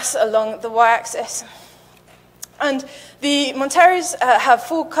chick mass along the y-axis. And the Montero's have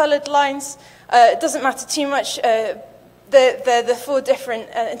 4 coloured lines. It doesn't matter too much. They're the 4 different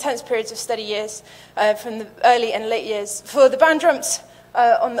intense periods of study years from the early and late years. For the Bandrumt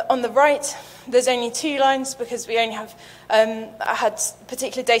on the right, there's only 2 lines because we only have had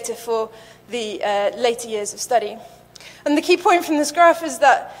particular data for the later years of study. And the key point from this graph is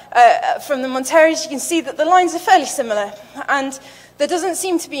that from the Montero's, you can see that the lines are fairly similar, and there doesn't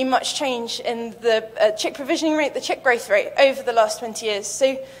seem to be much change in the chick provisioning rate, the chick growth rate, over the last 20 years.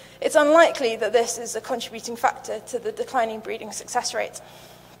 So it's unlikely that this is a contributing factor to the declining breeding success rate.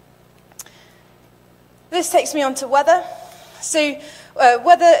 This takes me on to weather. So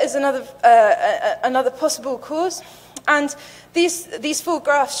weather is another possible cause, and these 4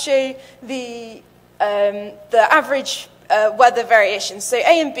 graphs show the average weather variations. So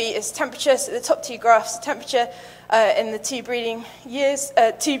A and B is temperature. So the top 2 graphs are temperature in the 2 breeding years,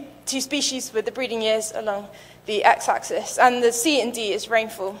 two species with the breeding years along the x-axis, and the C and D is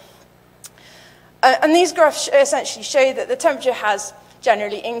rainfall. And these graphs essentially show that the temperature has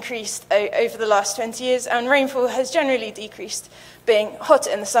generally increased over the last 20 years, and rainfall has generally decreased, being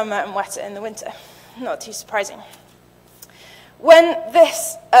hotter in the summer and wetter in the winter. Not too surprising. When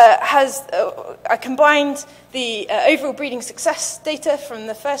this I combined the overall breeding success data from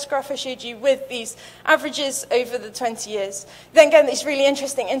the first graph I showed you with these averages over the 20 years, then get these really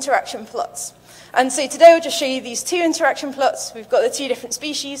interesting interaction plots. And so today I'll just show you these 2 interaction plots. We've got the 2 different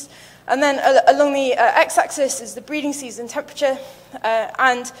species, and then along the x-axis is the breeding season temperature,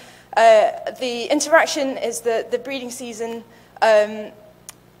 and the interaction is the breeding season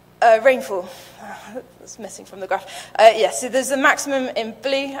rainfall. That's missing from the graph. Yeah, so there's the maximum in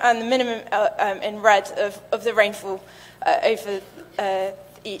blue and the minimum in red of the rainfall over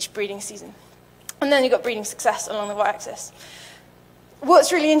each breeding season. And then you've got breeding success along the y-axis.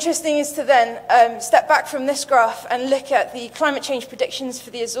 What's really interesting is to then step back from this graph and look at the climate change predictions for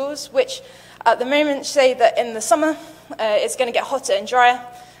the Azores, which at the moment say that in the summer it's going to get hotter and drier,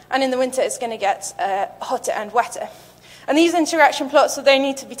 and in the winter it's going to get hotter and wetter. And these interaction plots, although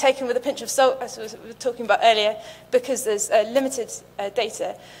need to be taken with a pinch of salt, as we were talking about earlier, because there's limited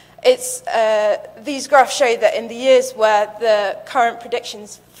data, these graphs show that in the years where the current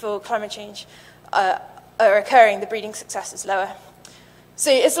predictions for climate change are occurring, the breeding success is lower. So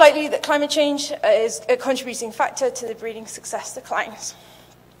it's likely that climate change is a contributing factor to the breeding success declines.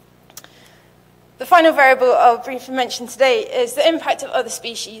 The final variable I'll briefly mention today is the impact of other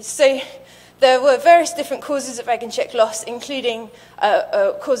species. So there were various different causes of egg and chick loss, including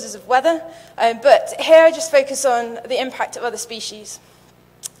causes of weather, but here I just focus on the impact of other species.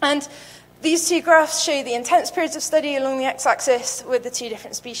 And these two graphs show the intense periods of study along the x-axis with the two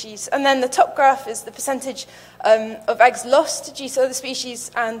different species. And then the top graph is the percentage of eggs lost due to other species,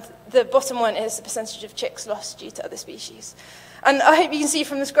 and the bottom one is the percentage of chicks lost due to other species. And I hope you can see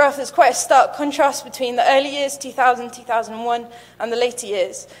from this graph there's quite a stark contrast between the early years, 2000, 2001, and the later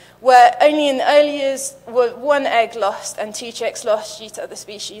years, where only in the early years were 1 egg lost and 2 chicks lost due to other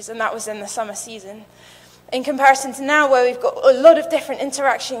species, and that was in the summer season. In comparison to now, where we've got a lot of different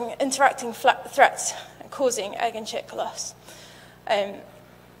interacting threats causing egg and chick loss.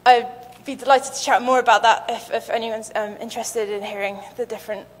 I'd be delighted to chat more about that if anyone's interested in hearing the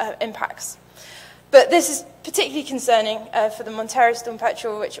different impacts. But this is particularly concerning for the Montero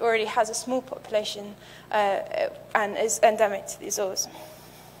storm-petrel, which already has a small population and is endemic to the Azores.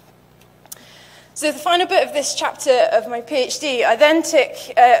 So the final bit of this chapter of my PhD, I then took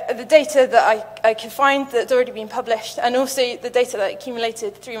the data that I could find that's already been published, and also the data that I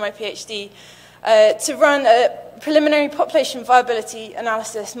accumulated through my PhD, to run a preliminary population viability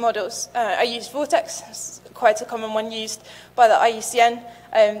analysis models. I used Vortex, it's quite a common one used by the IUCN.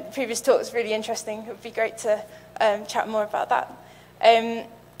 The previous talk was really interesting. It would be great to chat more about that.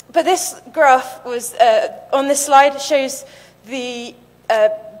 But this graph was, on this slide, shows the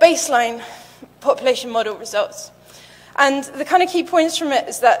baseline population model results. And the kind of key points from it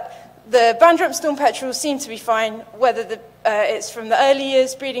is that the band-rump storm-petrels seem to be fine, whether it's from the early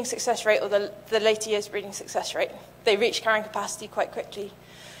years breeding success rate or the later years breeding success rate. They reach carrying capacity quite quickly.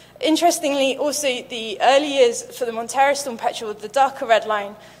 Interestingly, also the early years for the Montero storm-petrel, the darker red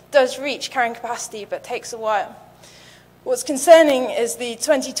line, does reach carrying capacity but takes a while. What's concerning is the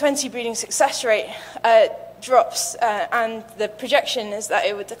 2020 breeding success rate drops, and the projection is that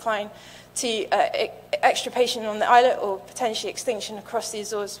it would decline to extirpation on the islet or potentially extinction across the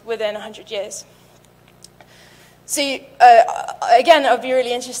Azores within 100 years. So again, it would be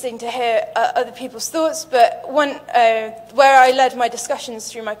really interesting to hear other people's thoughts, but one where I led my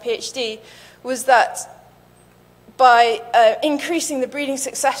discussions through my PhD was that by increasing the breeding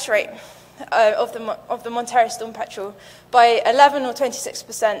success rate of the Montero storm-petrel by 11 or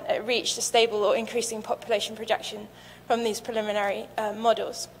 26%, it reached a stable or increasing population projection from these preliminary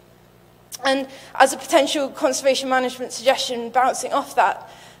models. And as a potential conservation management suggestion bouncing off that,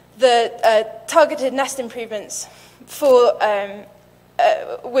 the targeted nest improvements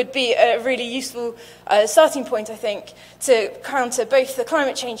would be a really useful starting point, I think, to counter both the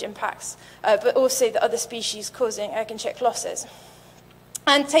climate change impacts, but also the other species causing egg and chick losses.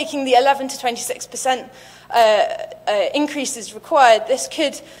 And taking the 11 to 26% increases required, this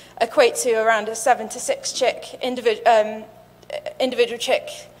could equate to around a 7 to 6 chick individual chick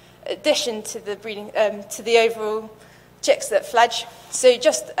addition to the breeding to the overall chicks that fledge. So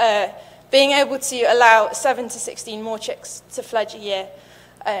just being able to allow 7 to 16 more chicks to fledge a year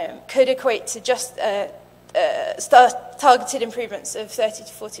could equate to just targeted improvements of 30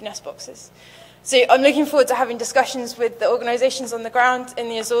 to 40 nest boxes. So I'm looking forward to having discussions with the organisations on the ground in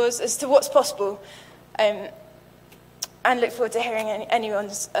the Azores as to what's possible, and look forward to hearing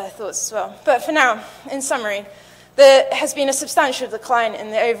anyone's thoughts as well. But for now, in summary, there has been a substantial decline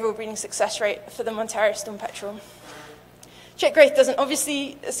in the overall breeding success rate for the Montero storm-petrel. Chick growth doesn't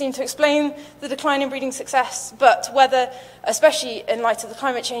obviously seem to explain the decline in breeding success, but weather, especially in light of the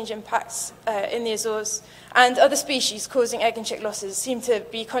climate change impacts in the Azores, and other species causing egg and chick losses seem to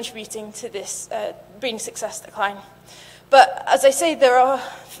be contributing to this breeding success decline. But as I say, there are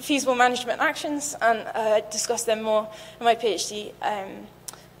feasible management actions, and I discuss them more in my PhD,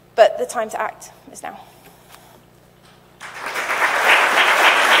 but the time to act is now.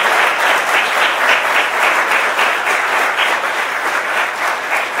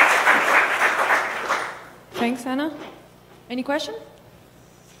 Thanks, Anna. Any question?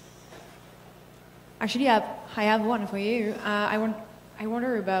 Actually, I have one for you. I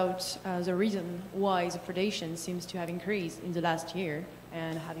wonder about the reason why the predation seems to have increased in the last year,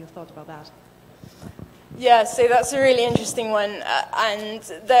 and have you thought about that? Yeah, so that's a really interesting one, and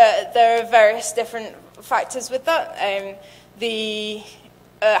there are various different factors with that. The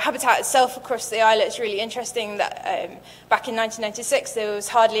habitat itself across the islet is really interesting. That back in 1996 there was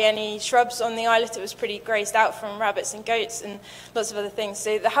hardly any shrubs on the islet. It was pretty grazed out from rabbits and goats and lots of other things.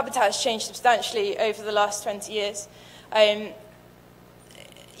 So the habitat has changed substantially over the last 20 years.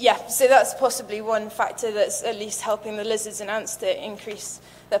 Yeah, so that's possibly one factor that's at least helping the lizards and ants to increase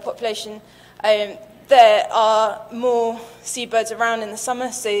their population. There are more seabirds around in the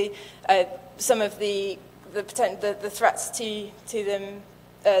summer, so some of the threats to them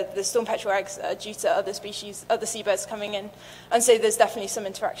the storm-petrel eggs due to other species, other seabirds coming in. And so there's definitely some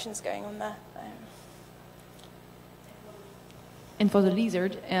interactions going on there. And for the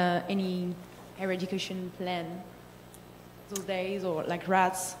lizard, any eradication plan those days, or like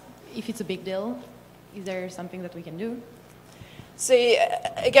rats, if it's a big deal, is there something that we can do? So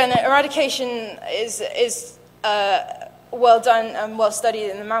again, eradication is well done and well studied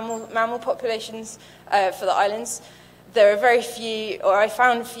in the mammal populations for the islands. There are very few, or I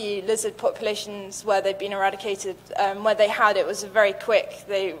found few lizard populations where they've been eradicated. Where they had, it was very quick.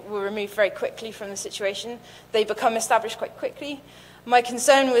 They were removed very quickly from the situation. They become established quite quickly. My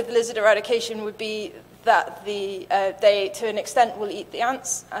concern with lizard eradication would be that they, to an extent, will eat the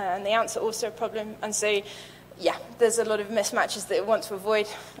ants, and the ants are also a problem. And so, yeah, there's a lot of mismatches that we want to avoid.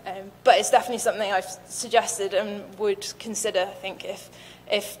 But it's definitely something I've suggested and would consider, I think,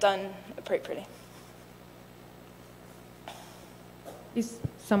 if done appropriately. Is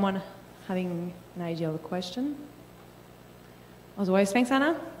someone having an idea of a question? Otherwise, thanks,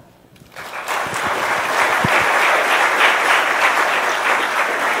 Anna.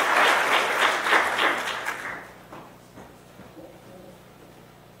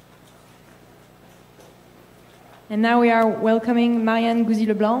 And now we are welcoming Marianne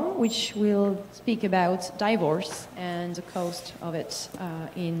Gousy-Leblanc, which will speak about divorce and the cost of it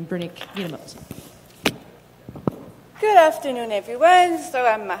in Brunswick-Guillemot. Good afternoon, everyone. So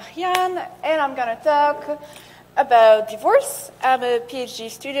I'm Marianne, and I'm going to talk about divorce. I'm a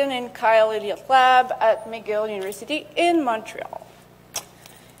PhD student in Kyle Elliott Lab at McGill University in Montreal.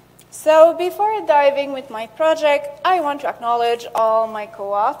 So before diving with my project, I want to acknowledge all my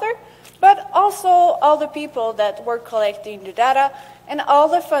co-authors, but also all the people that were collecting the data and all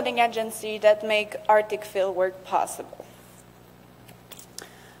the funding agencies that make Arctic fieldwork possible.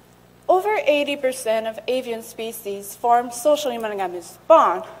 Over 80% of avian species form socially monogamous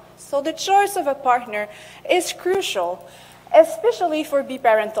bonds, so the choice of a partner is crucial, especially for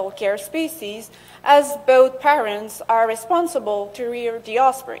biparental care species, as both parents are responsible to rear the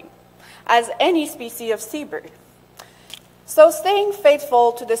offspring, as any species of seabird. So staying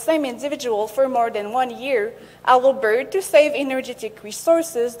faithful to the same individual for more than 1 year allows birds to save energetic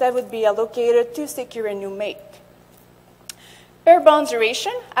resources that would be allocated to secure a new mate. Pair bond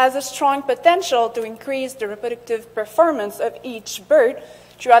duration has a strong potential to increase the reproductive performance of each bird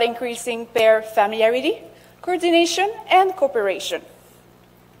throughout increasing pair familiarity, coordination, and cooperation.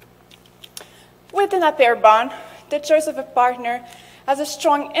 Within a pair bond, the choice of a partner has a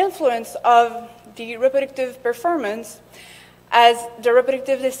strong influence of the reproductive performance, as the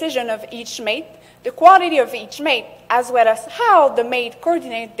reproductive decision of each mate, the quality of each mate, as well as how the mate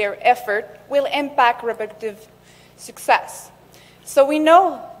coordinates their effort, will impact reproductive success. So we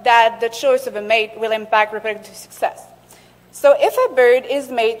know that the choice of a mate will impact reproductive success. So if a bird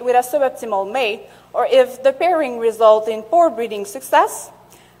is mated with a suboptimal mate, or if the pairing results in poor breeding success,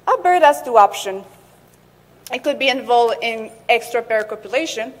 a bird has two options. It could be involved in extra pair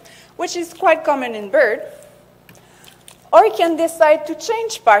copulation, which is quite common in birds, or it can decide to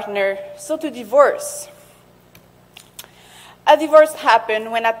change partner, so to divorce. A divorce happens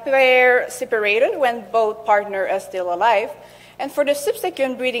when a pair separated when both partners are still alive, and for the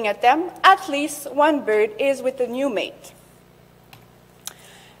subsequent breeding attempt, at least one bird is with a new mate.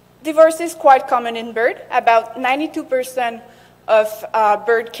 Divorce is quite common in birds. About 92% of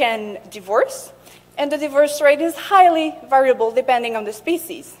birds can divorce, and the divorce rate is highly variable depending on the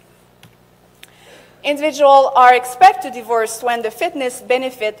species. Individuals are expected to divorce when the fitness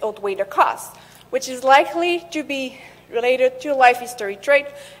benefit outweigh the cost, which is likely to be related to life history trait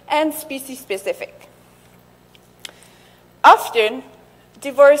and species specific. Often,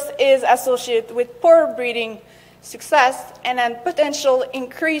 divorce is associated with poor breeding success and a potential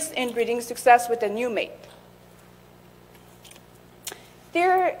increase in breeding success with a new mate.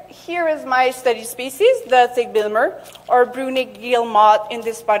 Here is my study species, the Thigbilmer, or Brunswick-Guillemot in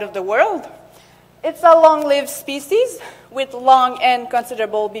this part of the world. It's a long-lived species with long and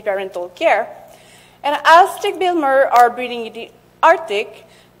considerable biparental care. And as Thigbilmer are breeding in the Arctic,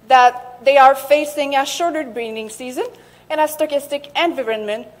 that they are facing a shorter breeding season and a stochastic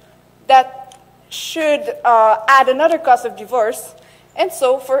environment that should add another cost of divorce. And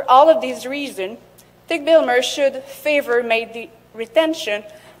so, for all of these reasons, Thigbilmer should favor mate retention,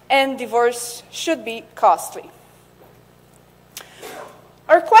 and divorce should be costly.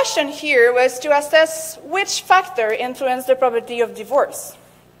 Our question here was to assess which factor influenced the probability of divorce.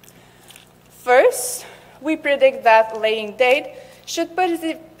 First, we predict that laying date should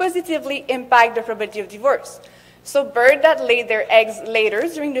positively impact the probability of divorce. So birds that lay their eggs later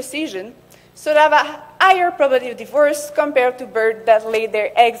during the season should have a higher probability of divorce compared to birds that laid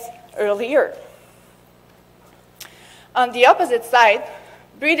their eggs earlier. On the opposite side,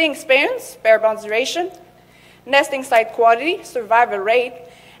 breeding experience, pair bond duration, nesting site quality, survival rate,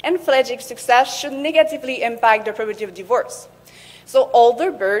 and fledging success should negatively impact the probability of divorce. So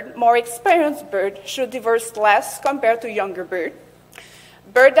older bird, more experienced bird should divorce less compared to younger bird.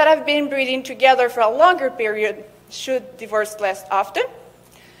 Birds that have been breeding together for a longer period should divorce less often.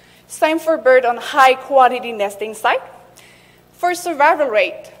 Same for bird on high quality nesting site. For survival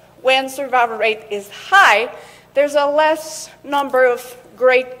rate, when survival rate is high, there's a less number of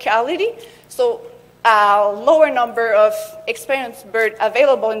great quality, so a lower number of experienced birds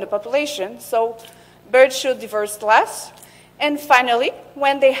available in the population, so birds should divorce less. And finally,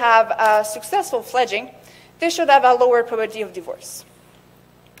 when they have a successful fledging, they should have a lower probability of divorce.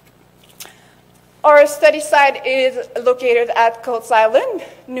 Our study site is located at Coates Island,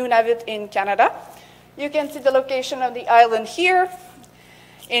 Nunavut in Canada. You can see the location of the island here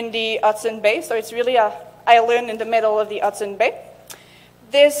in the Hudson Bay, so it's really an island in the middle of the Hudson Bay.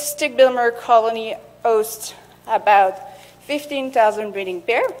 This stick-bill murre colony hosts about 15,000 breeding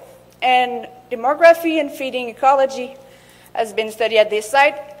pair, and demography and feeding ecology has been studied at this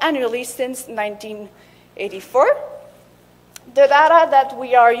site annually since 1984. The data that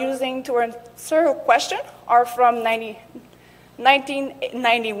we are using to answer a question are from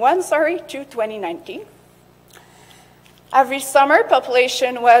 1991 to 2019. Every summer,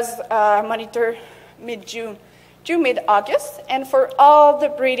 population was monitored mid-June to mid-August, and for all the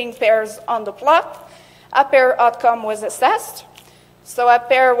breeding pairs on the plot, a pair outcome was assessed. So a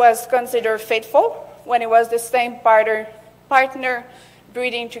pair was considered faithful when it was the same partner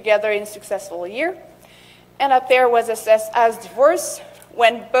breeding together in a successful year, and a pair was assessed as divorced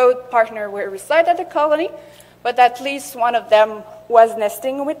when both partners were reside at the colony, but at least one of them was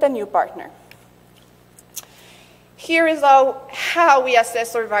nesting with a new partner. Here is how we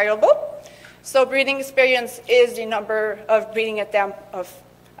assess our variable. So breeding experience is the number of breeding attempts of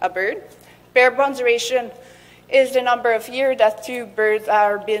a bird. Pair bond duration is the number of years that two birds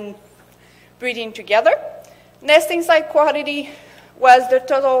have been breeding together. Nesting site quality was the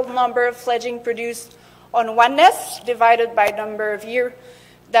total number of fledgling produced on one nest divided by number of years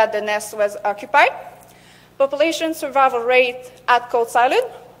that the nest was occupied. Population survival rate at Coates Island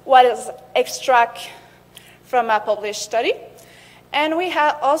was extracted from a published study. And we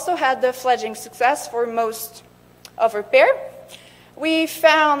also had the fledgling success for most of our pair. We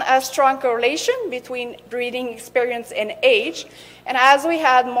found a strong correlation between breeding experience and age. And as we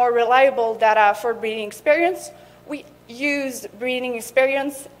had more reliable data for breeding experience, we used breeding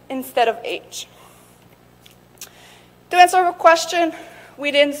experience instead of age. To answer the question,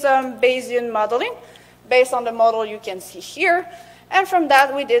 we did some Bayesian modeling based on the model you can see here. And from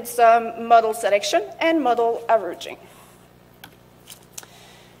that, we did some model selection and model averaging.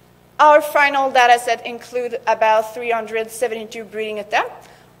 Our final data set includes about 372 breeding attempts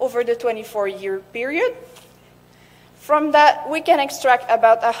over the 24-year period. From that, we can extract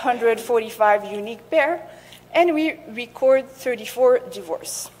about 145 unique pairs, and we record 34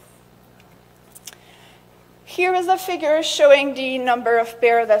 divorces. Here is a figure showing the number of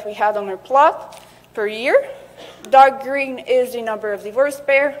pairs that we had on our plot per year. Dark green is the number of divorced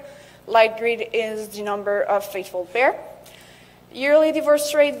pairs. Light green is the number of faithful pairs. Yearly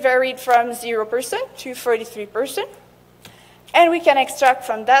divorce rate varied from 0% to 33%. And we can extract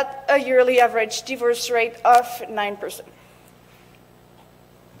from that a yearly average divorce rate of 9%.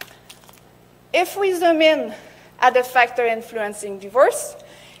 If we zoom in at the factor influencing divorce,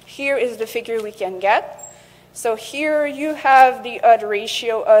 here is the figure we can get. So here you have the odd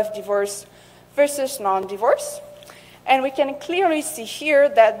ratio of divorce versus non-divorce. And we can clearly see here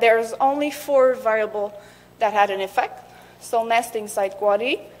that there's only 4 variables that had an effect. So nesting site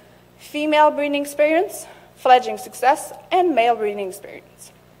quality, female breeding experience, fledgling success, and male breeding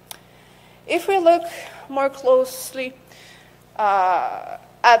experience. If we look more closely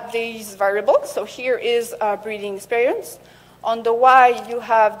at these variables, so here is breeding experience. On the Y, you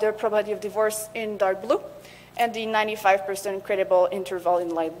have the probability of divorce in dark blue and the 95% credible interval in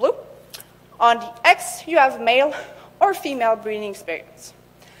light blue. On the X, you have male or female breeding experience.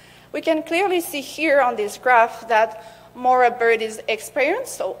 We can clearly see here on this graph that more a bird is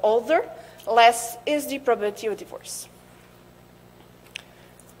experienced, so older, less is the probability of divorce.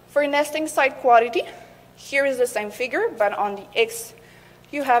 For nesting site quality, here is the same figure, but on the X,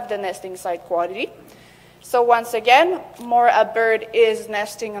 you have the nesting site quality. So once again, more a bird is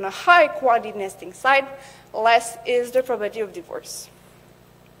nesting on a high quality nesting site, less is the probability of divorce.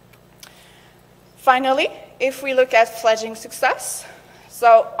 Finally, if we look at fledgling success,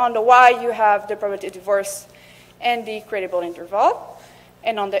 So on the Y, you have the probability of divorce and the credible interval.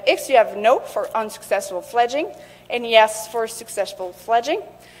 And on the X, you have no for unsuccessful fledging and yes for successful fledging.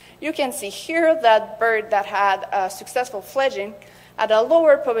 You can see here that bird that had a successful fledging had a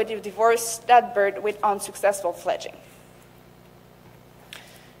lower probability of divorce than bird with unsuccessful fledging.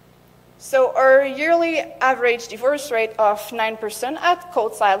 So our yearly average divorce rate of 9% at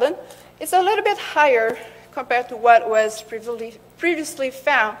Coates Island is a little bit higher compared to what was previously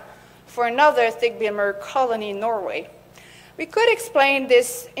found for another thick-billed murre colony in Norway. We could explain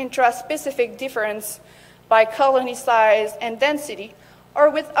this intraspecific difference by colony size and density, or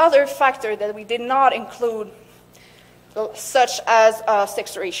with other factors that we did not include, such as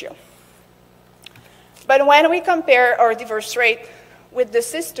sex ratio. But when we compare our divorce rate with the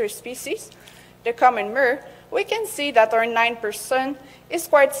sister species, the common murre, we can see that our 9% is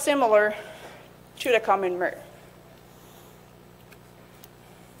quite similar to the common murre.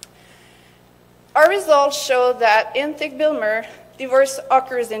 Our results show that in thick-billed murre, divorce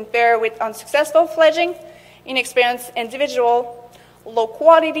occurs in pair with unsuccessful fledging, inexperienced individual,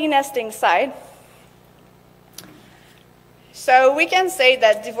 low-quality nesting site. So we can say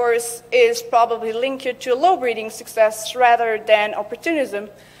that divorce is probably linked to low breeding success rather than opportunism,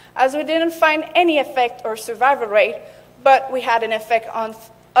 as we didn't find any effect or survival rate, but we had an effect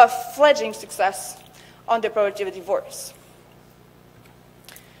of fledging success on the probability of divorce.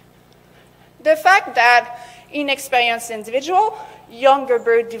 The fact that inexperienced individual, younger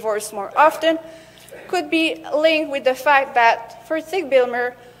bird divorce more often, could be linked with the fact that for thick-billed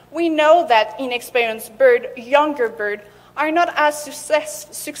murre, we know that inexperienced bird, younger bird, are not as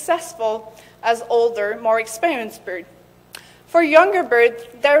successful as older, more experienced bird. For younger bird,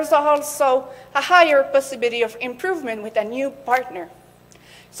 there's also a higher possibility of improvement with a new partner.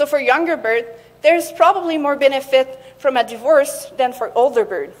 So for younger bird, there's probably more benefit from a divorce than for older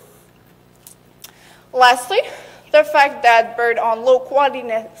bird. Lastly, the fact that bird on low-quality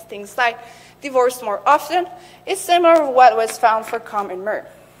nesting site divorce more often is similar to what was found for common murre.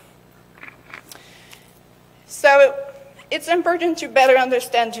 So it's important to better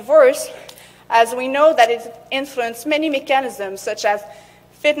understand divorce, as we know that it influences many mechanisms such as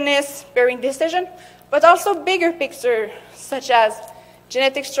fitness, pairing decision, but also bigger picture such as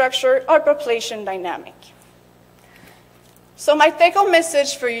genetic structure or population dynamic. So my take-home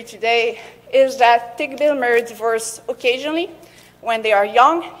message for you today is that thick-billed murre divorce occasionally when they are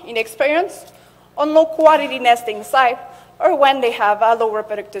young, inexperienced, on low-quality nesting site, or when they have a low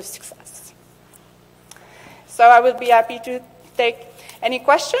reproductive success. So I would be happy to take any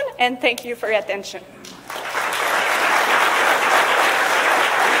question, and thank you for your attention.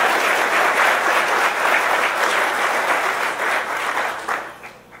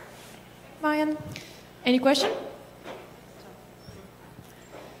 Marianne, any question?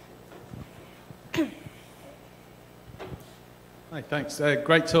 Hi, thanks.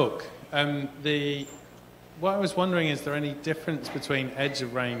 Great talk. What I was wondering, is there any difference between edge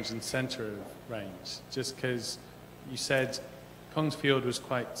of range and centre of range? Just because you said Kongsfjord was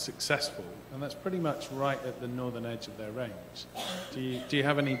quite successful, and that's pretty much right at the northern edge of their range. Do you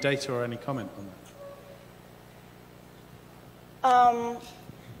have any data or any comment on that?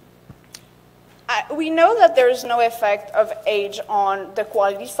 We know that there is no effect of age on the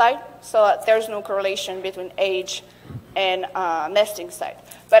quality site, so there's no correlation between age and nesting site.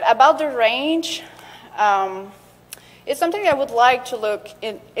 But about the range, it's something I would like to look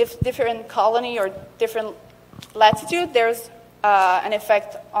in. If different colony or different latitude, there's an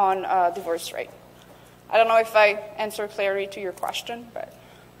effect on divorce rate. I don't know if I answer clearly to your question, but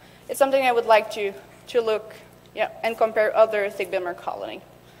it's something I would like to look, and compare other thick-billed murre colony.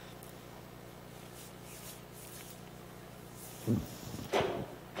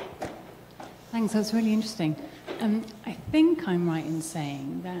 Thanks, that's really interesting. I think I'm right in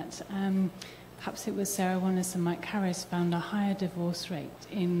saying that perhaps it was Sarah Wallace and Mike Harris found a higher divorce rate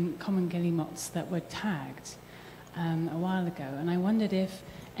in common guillemots that were tagged a while ago. And I wondered if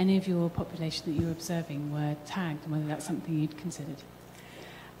any of your population that you were observing were tagged, and whether that's something you'd considered.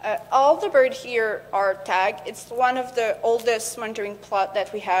 All the birds here are tagged. It's one of the oldest monitoring plot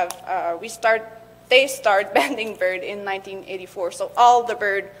that we have. They start banding bird in 1984, so all the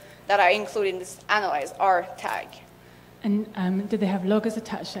bird that I include in this analyze are tagged. And did they have loggers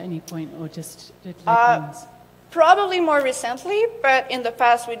attached at any point, or just ones? Probably more recently, but in the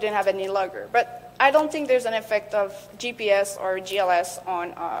past we didn't have any logger. But I don't think there's an effect of GPS or GLS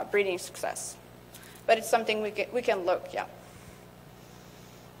on breeding success. But it's something we can look, yeah.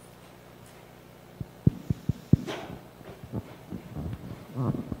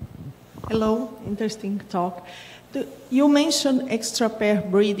 Hello, interesting talk. You mentioned extra pair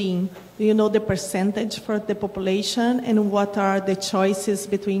breeding. Do you know the percentage for the population, and what are the choices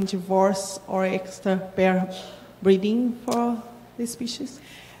between divorce or extra pair breeding for this species?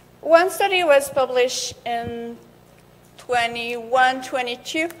 One study was published in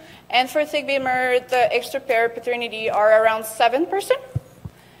 21-22, and for thick-beamer, the extra pair paternity are around 7%,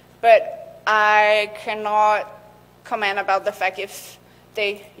 but I cannot comment about the fact if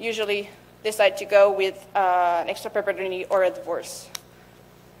they usually decide to go with an extra pair paternity or a divorce.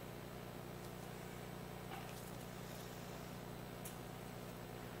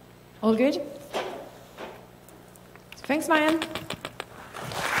 All good? Thanks, Marianne.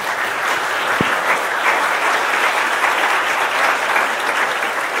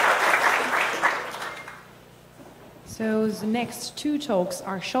 So the next two talks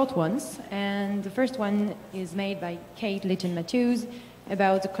are short ones, and the first one is made by Kate Layton-Matthews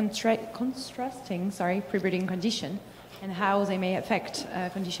about the contrasting pre-breeding condition and how they may affect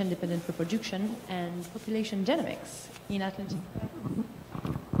condition-dependent reproduction and population dynamics in Atlantic.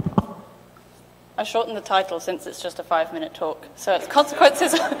 I shortened the title since it's just a 5-minute talk. So it's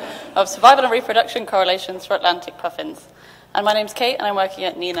Consequences of Survival and Reproduction Correlations for Atlantic Puffins. And my name's Kate, and I'm working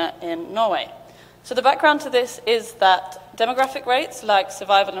at N.M.A in Norway. So the background to this is that demographic rates, like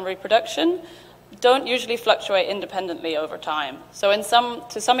survival and reproduction, don't usually fluctuate independently over time. So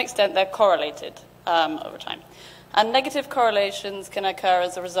to some extent, they're correlated over time. And negative correlations can occur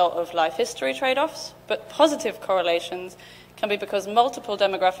as a result of life history trade-offs, but positive correlations can be because multiple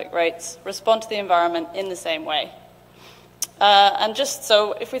demographic rates respond to the environment in the same way. And just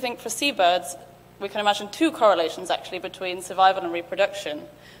so, if we think for seabirds, we can imagine two correlations actually between survival and reproduction,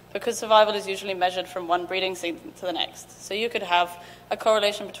 because survival is usually measured from one breeding season to the next. So you could have a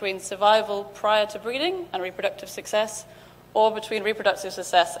correlation between survival prior to breeding and reproductive success, or between reproductive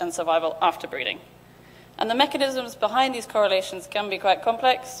success and survival after breeding. And the mechanisms behind these correlations can be quite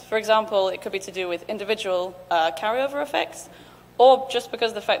complex. For example, it could be to do with individual carryover effects, or just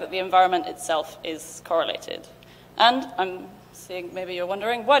because of the fact that the environment itself is correlated. And I'm seeing, maybe you're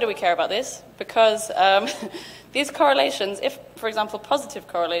wondering, why do we care about this? Because these correlations, if, for example, positive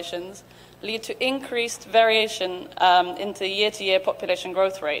correlations, lead to increased variation into year-to-year population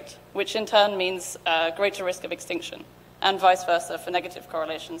growth rate, which in turn means greater risk of extinction, and vice versa for negative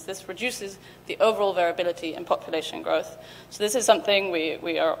correlations. This reduces the overall variability in population growth. So this is something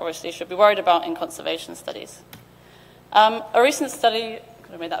we are obviously should be worried about in conservation studies. A recent study,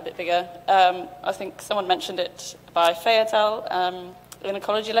 could have made that a bit bigger, I think someone mentioned it, by Fay et al. In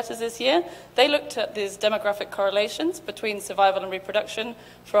Ecology Letters this year. They looked at these demographic correlations between survival and reproduction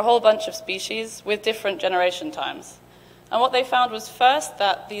for a whole bunch of species with different generation times. And what they found was first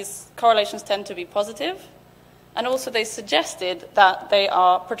that these correlations tend to be positive, and also they suggested that they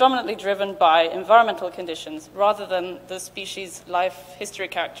are predominantly driven by environmental conditions rather than the species' life history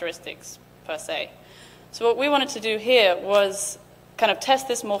characteristics per se. So what we wanted to do here was kind of test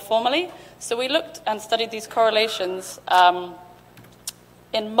this more formally. So we looked and studied these correlations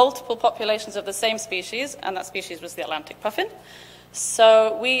in multiple populations of the same species, and that species was the Atlantic puffin.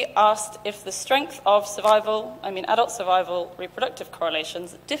 So we asked if the strength of adult survival reproductive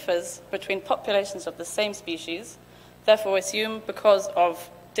correlations differs between populations of the same species, therefore assume because of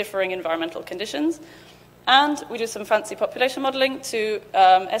differing environmental conditions. And we do some fancy population modeling to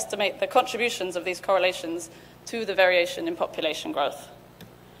estimate the contributions of these correlations to the variation in population growth.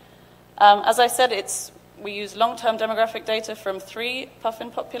 As I said, we use long-term demographic data from 3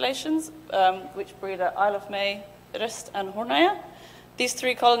 puffin populations, which breed at Isle of May, Røst, and Hornøya. These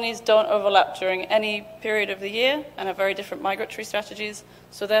 3 colonies don't overlap during any period of the year and have very different migratory strategies,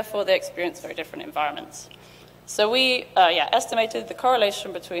 so therefore they experience very different environments. So we estimated the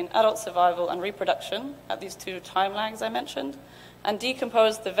correlation between adult survival and reproduction at these 2 time lags I mentioned, and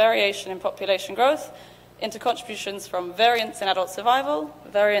decomposed the variation in population growth into contributions from variance in adult survival,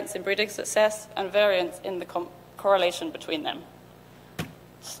 variance in breeding success, and variance in the correlation between them.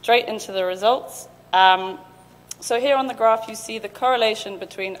 Straight into the results. So here on the graph you see the correlation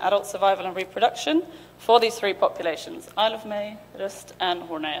between adult survival and reproduction for these 3 populations, Isle of May, Røst, and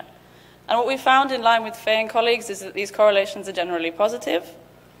Hornøya. And what we found in line with Fay and colleagues is that these correlations are generally positive,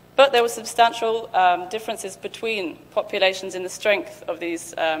 but there were substantial differences between populations in the strength of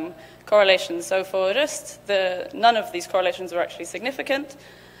these correlations. So for Røst, none of these correlations were actually significant,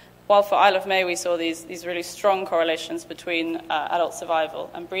 while for Isle of May we saw these really strong correlations between adult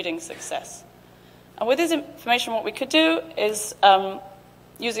survival and breeding success. And with this information, what we could do is,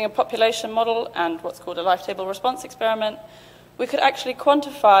 using a population model and what's called a life table response experiment, we could actually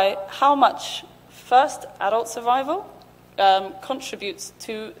quantify how much first adult survival contributes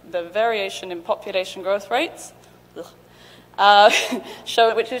to the variation in population growth rates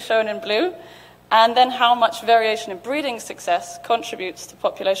which is shown in blue, and then how much variation in breeding success contributes to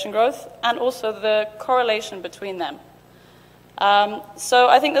population growth, and also the correlation between them. So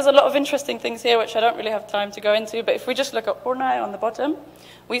I think there's a lot of interesting things here which I don't really have time to go into, but if we just look at Hornae on the bottom,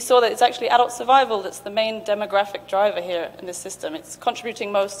 we saw that it's actually adult survival that's the main demographic driver here in this system. It's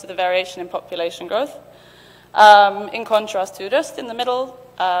contributing most to the variation in population growth, in contrast to just in the middle,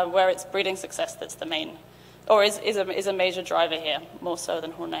 where it's breeding success that's the main, or is a major driver here, more so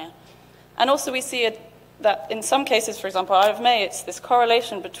than Hornae. And also we see that in some cases, for example, out of May, it's this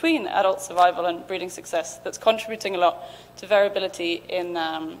correlation between adult survival and breeding success that's contributing a lot to variability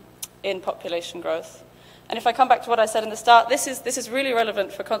in population growth. And if I come back to what I said in the start, this is really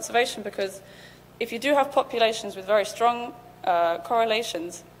relevant for conservation, because if you do have populations with very strong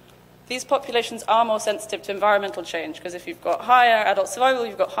correlations, these populations are more sensitive to environmental change, because if you've got higher adult survival,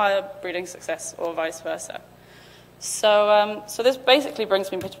 you've got higher breeding success, or vice versa. So this basically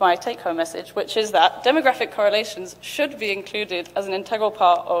brings me to my take-home message, which is that demographic correlations should be included as an integral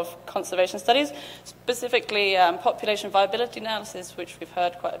part of conservation studies, specifically population viability analysis, which we've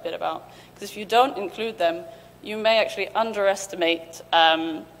heard quite a bit about. Because if you don't include them, you may actually underestimate,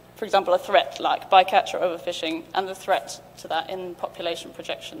 for example, a threat like bycatch or overfishing, and the threat to that in population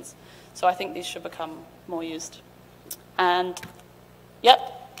projections. So I think these should become more used. And,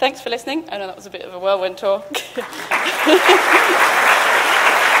 yep. Thanks for listening. I know that was a bit of a whirlwind tour.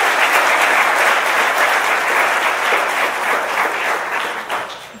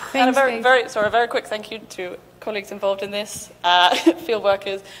 And a very quick thank you to colleagues involved in this, field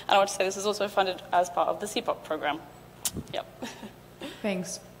workers, and I want to say this is also funded as part of the CPOC program. Yep.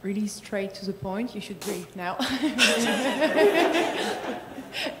 Thanks. Really straight to the point. You should brief now.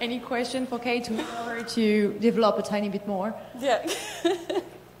 Any question for Kate to develop a tiny bit more? Yeah.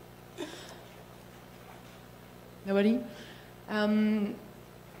 Nobody?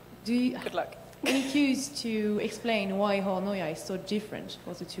 Good luck. Any cues to explain why Hornoia is so different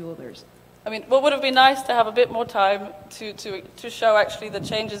for the two others? I mean, what would have been nice to have a bit more time to show actually the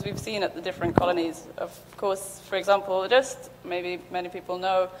changes we've seen at the different colonies. Of course, for example, just maybe many people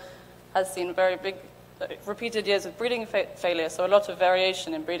know, has seen very big repeated years of breeding failure, so a lot of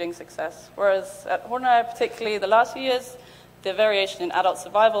variation in breeding success. Whereas at Hornoia, particularly the last few years, the variation in adult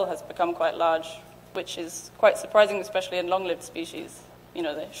survival has become quite large, which is quite surprising, especially in long-lived species. You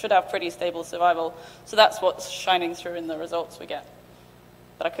know, they should have pretty stable survival. So that's what's shining through in the results we get.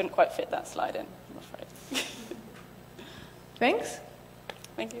 But I couldn't quite fit that slide in, I'm afraid. Thanks.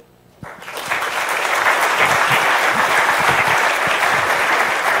 Thank you.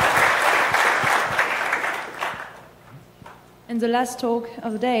 And the last talk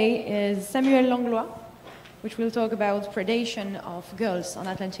of the day is Samuel Langlois, which will talk about predation of gulls on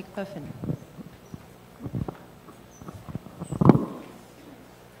Atlantic puffin.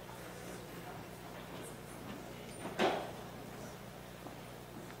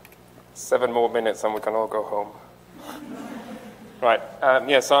 7 more minutes and we can all go home. Right,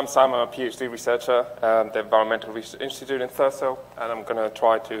 so I'm Sam, I'm a PhD researcher at the Environmental Research Institute in Thurso, and I'm going to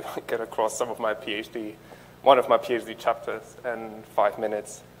try to get across one of my PhD chapters in 5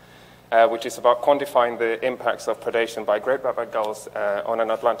 minutes, which is about quantifying the impacts of predation by great black-backed gulls on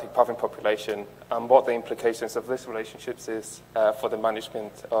an Atlantic puffin population, and what the implications of this relationships is for the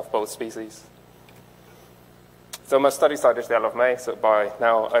management of both species. So my study site is the Isle of May, so by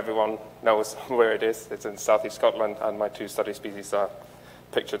now everyone knows where it is. It's in southeast Scotland, and my 2 study species are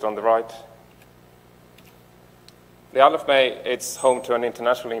pictured on the right. The Isle of May, it's home to an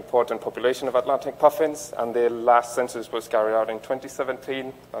internationally important population of Atlantic puffins, and the last census was carried out in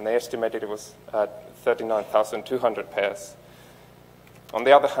 2017, and they estimated it was 39,200 pairs. On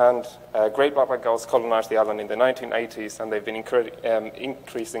the other hand, great black-backed gulls colonized the island in the 1980s, and they've been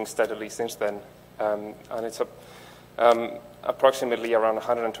increasing steadily since then. And it's approximately around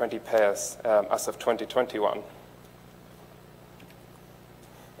 120 pairs as of 2021.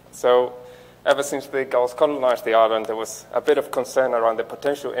 So ever since the gulls colonized the island, there was a bit of concern around the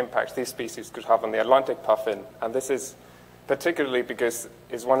potential impacts these species could have on the Atlantic puffin. And this is particularly because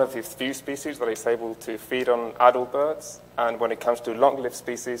it's one of the few species that is able to feed on adult birds. And when it comes to long-lived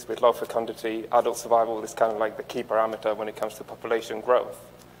species with low fecundity, adult survival is kind of like the key parameter when it comes to population growth.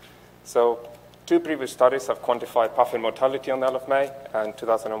 So 2 previous studies have quantified puffin mortality on the Isle of May, in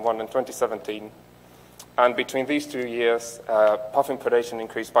 2001 and 2017. And between these 2 years, puffin predation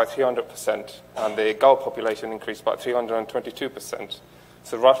increased by 300%, and the gull population increased by 322%.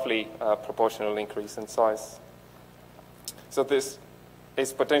 So roughly a proportional increase in size. So this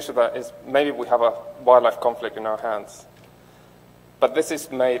is potential that maybe we have a wildlife conflict in our hands. But this is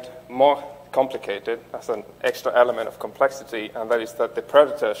made more complicated, as an extra element of complexity, and that is that the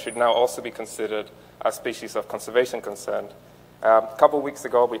predator should now also be considered a species of conservation concern. A couple of weeks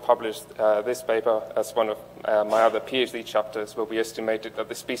ago, we published this paper as one of my other PhD chapters, where we estimated that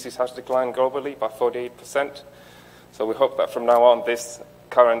the species has declined globally by 48%. So we hope that from now on, this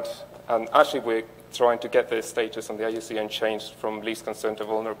current, and actually we're trying to get the status on the IUCN changed from least concern to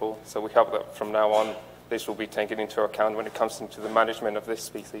vulnerable. So we hope that from now on, this will be taken into account when it comes into the management of this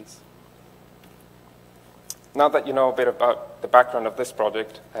species. Now that you know a bit about the background of this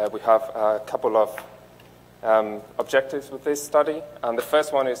project, we have a couple of objectives with this study. And the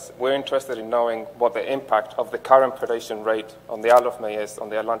first one is we're interested in knowing what the impact of the current predation rate on the Isle of Man is on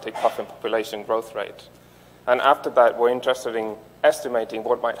the Atlantic puffin population growth rate. And after that, we're interested in estimating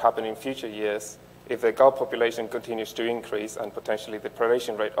what might happen in future years if the gull population continues to increase and potentially the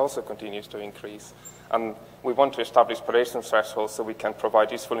predation rate also continues to increase. And we want to establish predation thresholds so we can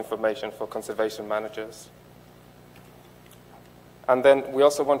provide useful information for conservation managers. And then we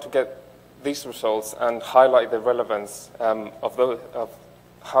also want to get these results and highlight the relevance the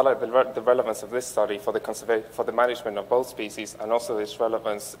relevance of this study for the management of both species, and also its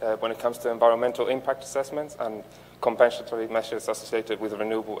relevance when it comes to environmental impact assessments and compensatory measures associated with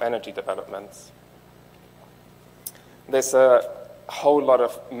renewable energy developments. There's a whole lot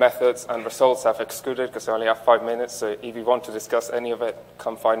of methods and results I've excluded because I only have 5 minutes, so if you want to discuss any of it,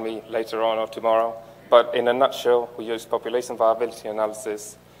 come find me later on or tomorrow. But in a nutshell, we use population viability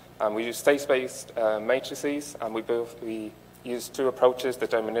analysis, and we use state-based matrices, and we use two approaches,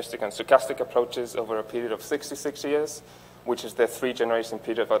 deterministic and stochastic approaches, over a period of 66 years, which is the 3-generation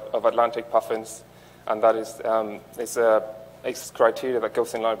period of Atlantic puffins. And that is it's criteria that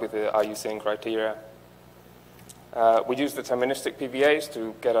goes in line with the IUCN criteria. We use deterministic PVAs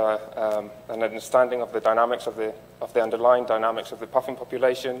to get an understanding of the dynamics of the underlying dynamics of the puffin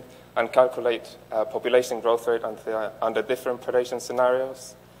population and calculate population growth rate under different predation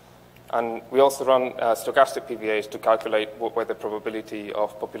scenarios. And we also run stochastic PVAs to calculate what were the probability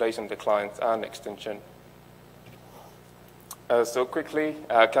of population declines and extinction. So quickly,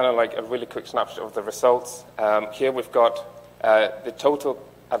 kind of like a really quick snapshot of the results. Here we've got the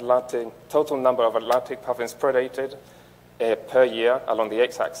total number of Atlantic puffins predated per year along the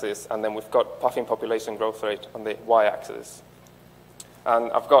x-axis, and then we've got puffin population growth rate on the y-axis.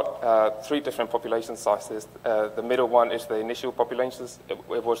 And I've got 3 different population sizes. The middle one is the initial populations. It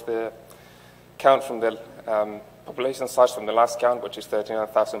was the count from the population size from the last count, which is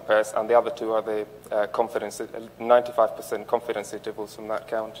 39,000 pairs, and the other 2 are the 95% confidence intervals from that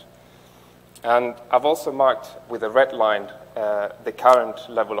count. And I've also marked with a red line the current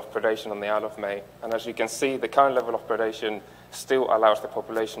level of predation on the Isle of Man. And as you can see, the current level of predation still allows the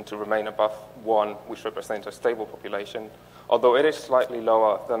population to remain above 1, which represents a stable population, although it is slightly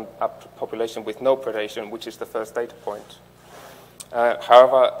lower than a population with no predation, which is the first data point.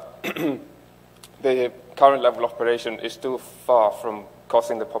 However, the current level of predation is still far from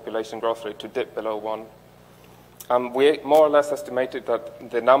causing the population growth rate to dip below 1. We more or less estimated that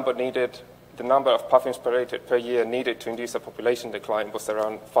the number of puffins predated per year needed to induce a population decline was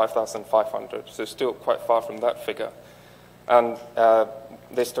around 5,500, so still quite far from that figure. And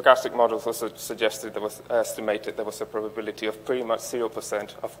the stochastic models also suggested estimated there was a probability of pretty much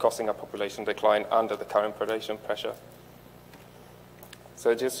 0% of causing a population decline under the current predation pressure.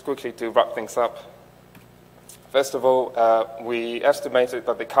 So just quickly to wrap things up. First of all, we estimated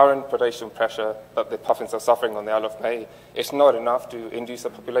that the current predation pressure that the puffins are suffering on the Isle of Man is not enough to induce a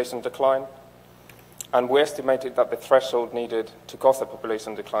population decline. And we estimated that the threshold needed to cause a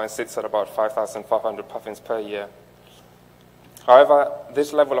population decline sits at about 5,500 puffins per year. However,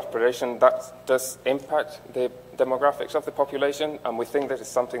 this level of predation does impact the demographics of the population, and we think that is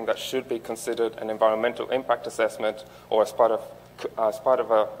something that should be considered an environmental impact assessment or as part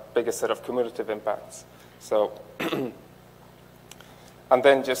of a bigger set of cumulative impacts. So, and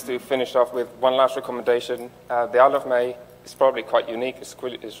then just to finish off with one last recommendation, the Isle of Man is probably quite unique.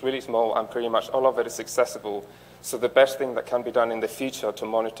 It's really small, and pretty much all of it is accessible. So the best thing that can be done in the future to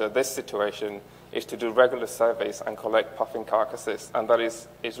monitor this situation is to do regular surveys and collect puffin carcasses. And that is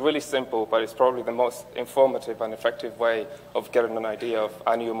really simple, but it's probably the most informative and effective way of getting an idea of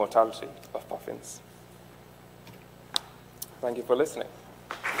annual mortality of puffins. Thank you for listening.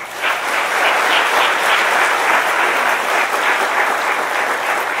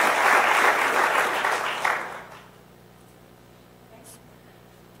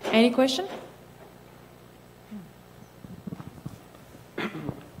 Any question?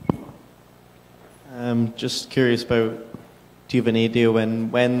 Just curious about, do you have any idea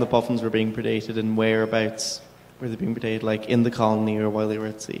when the puffins were being predated and whereabouts were they being predated, like in the colony or while they were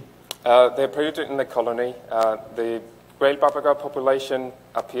at sea? They're predicted in the colony. The Grail barbagal population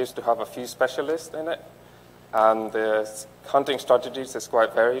appears to have a few specialists in it, and the hunting strategies is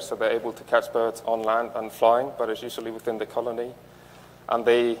quite varied, so they're able to catch birds on land and flying, but it's usually within the colony. And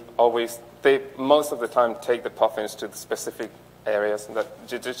they most of the time take the puffins to the specific areas that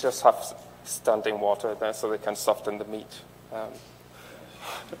just have standing water there so they can soften the meat.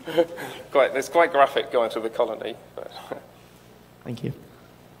 It's quite graphic going to the colony. But Thank you.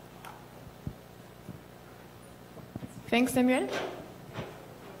 Thanks, Samuel.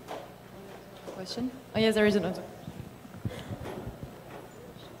 Question? Oh, yes, there is another.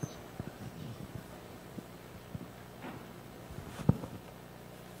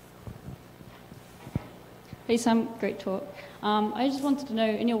 Hey Sam, great talk. I just wanted to know,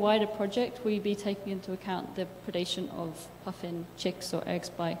 in your wider project, will you be taking into account the predation of puffin chicks or eggs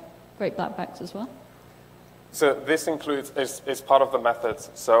by great blackbacks as well? So this is part of the methods.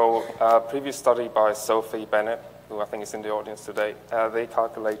 So a previous study by Sophie Bennett, who I think is in the audience today, they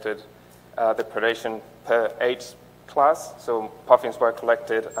calculated the predation per age class. So puffins were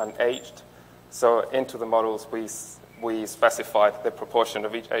collected and aged. So into the models, we specified the proportion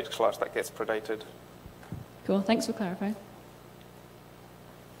of each age class that gets predated. Cool, thanks for clarifying.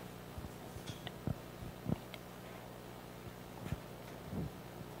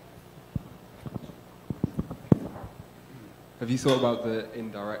 Have you thought about the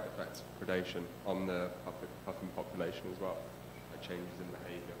indirect effects of predation on the puffin population as well, like changes in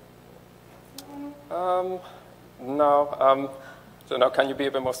behaviour? No. So now, can you be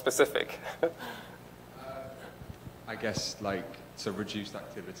a bit more specific? I guess so reduced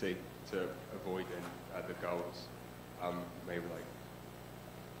activity to avoiding the gulls, maybe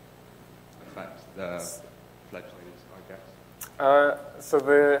affect the fledglings, I guess. So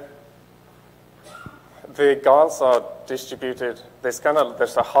the gulls are distributed. There's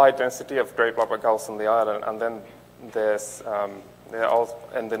a high density of great blubber gulls on the island, and then they're all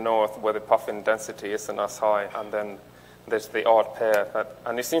in the north where the puffin density isn't as high, and then there's the odd pair.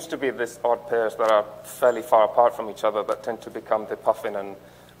 And it seems to be these odd pairs that are fairly far apart from each other that tend to become the puffin and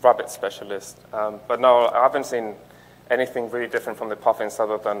rabbit specialist. But no, I haven't seen anything really different from the puffins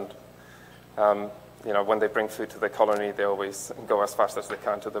other than, when they bring food to the colony, they always go as fast as they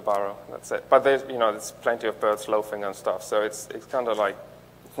can to the burrow. That's it. But there's plenty of birds loafing and stuff, so it's kind of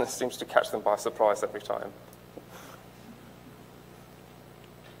it seems to catch them by surprise every time.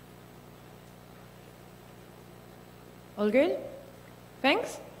 All good?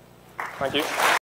 Thanks. Thank you.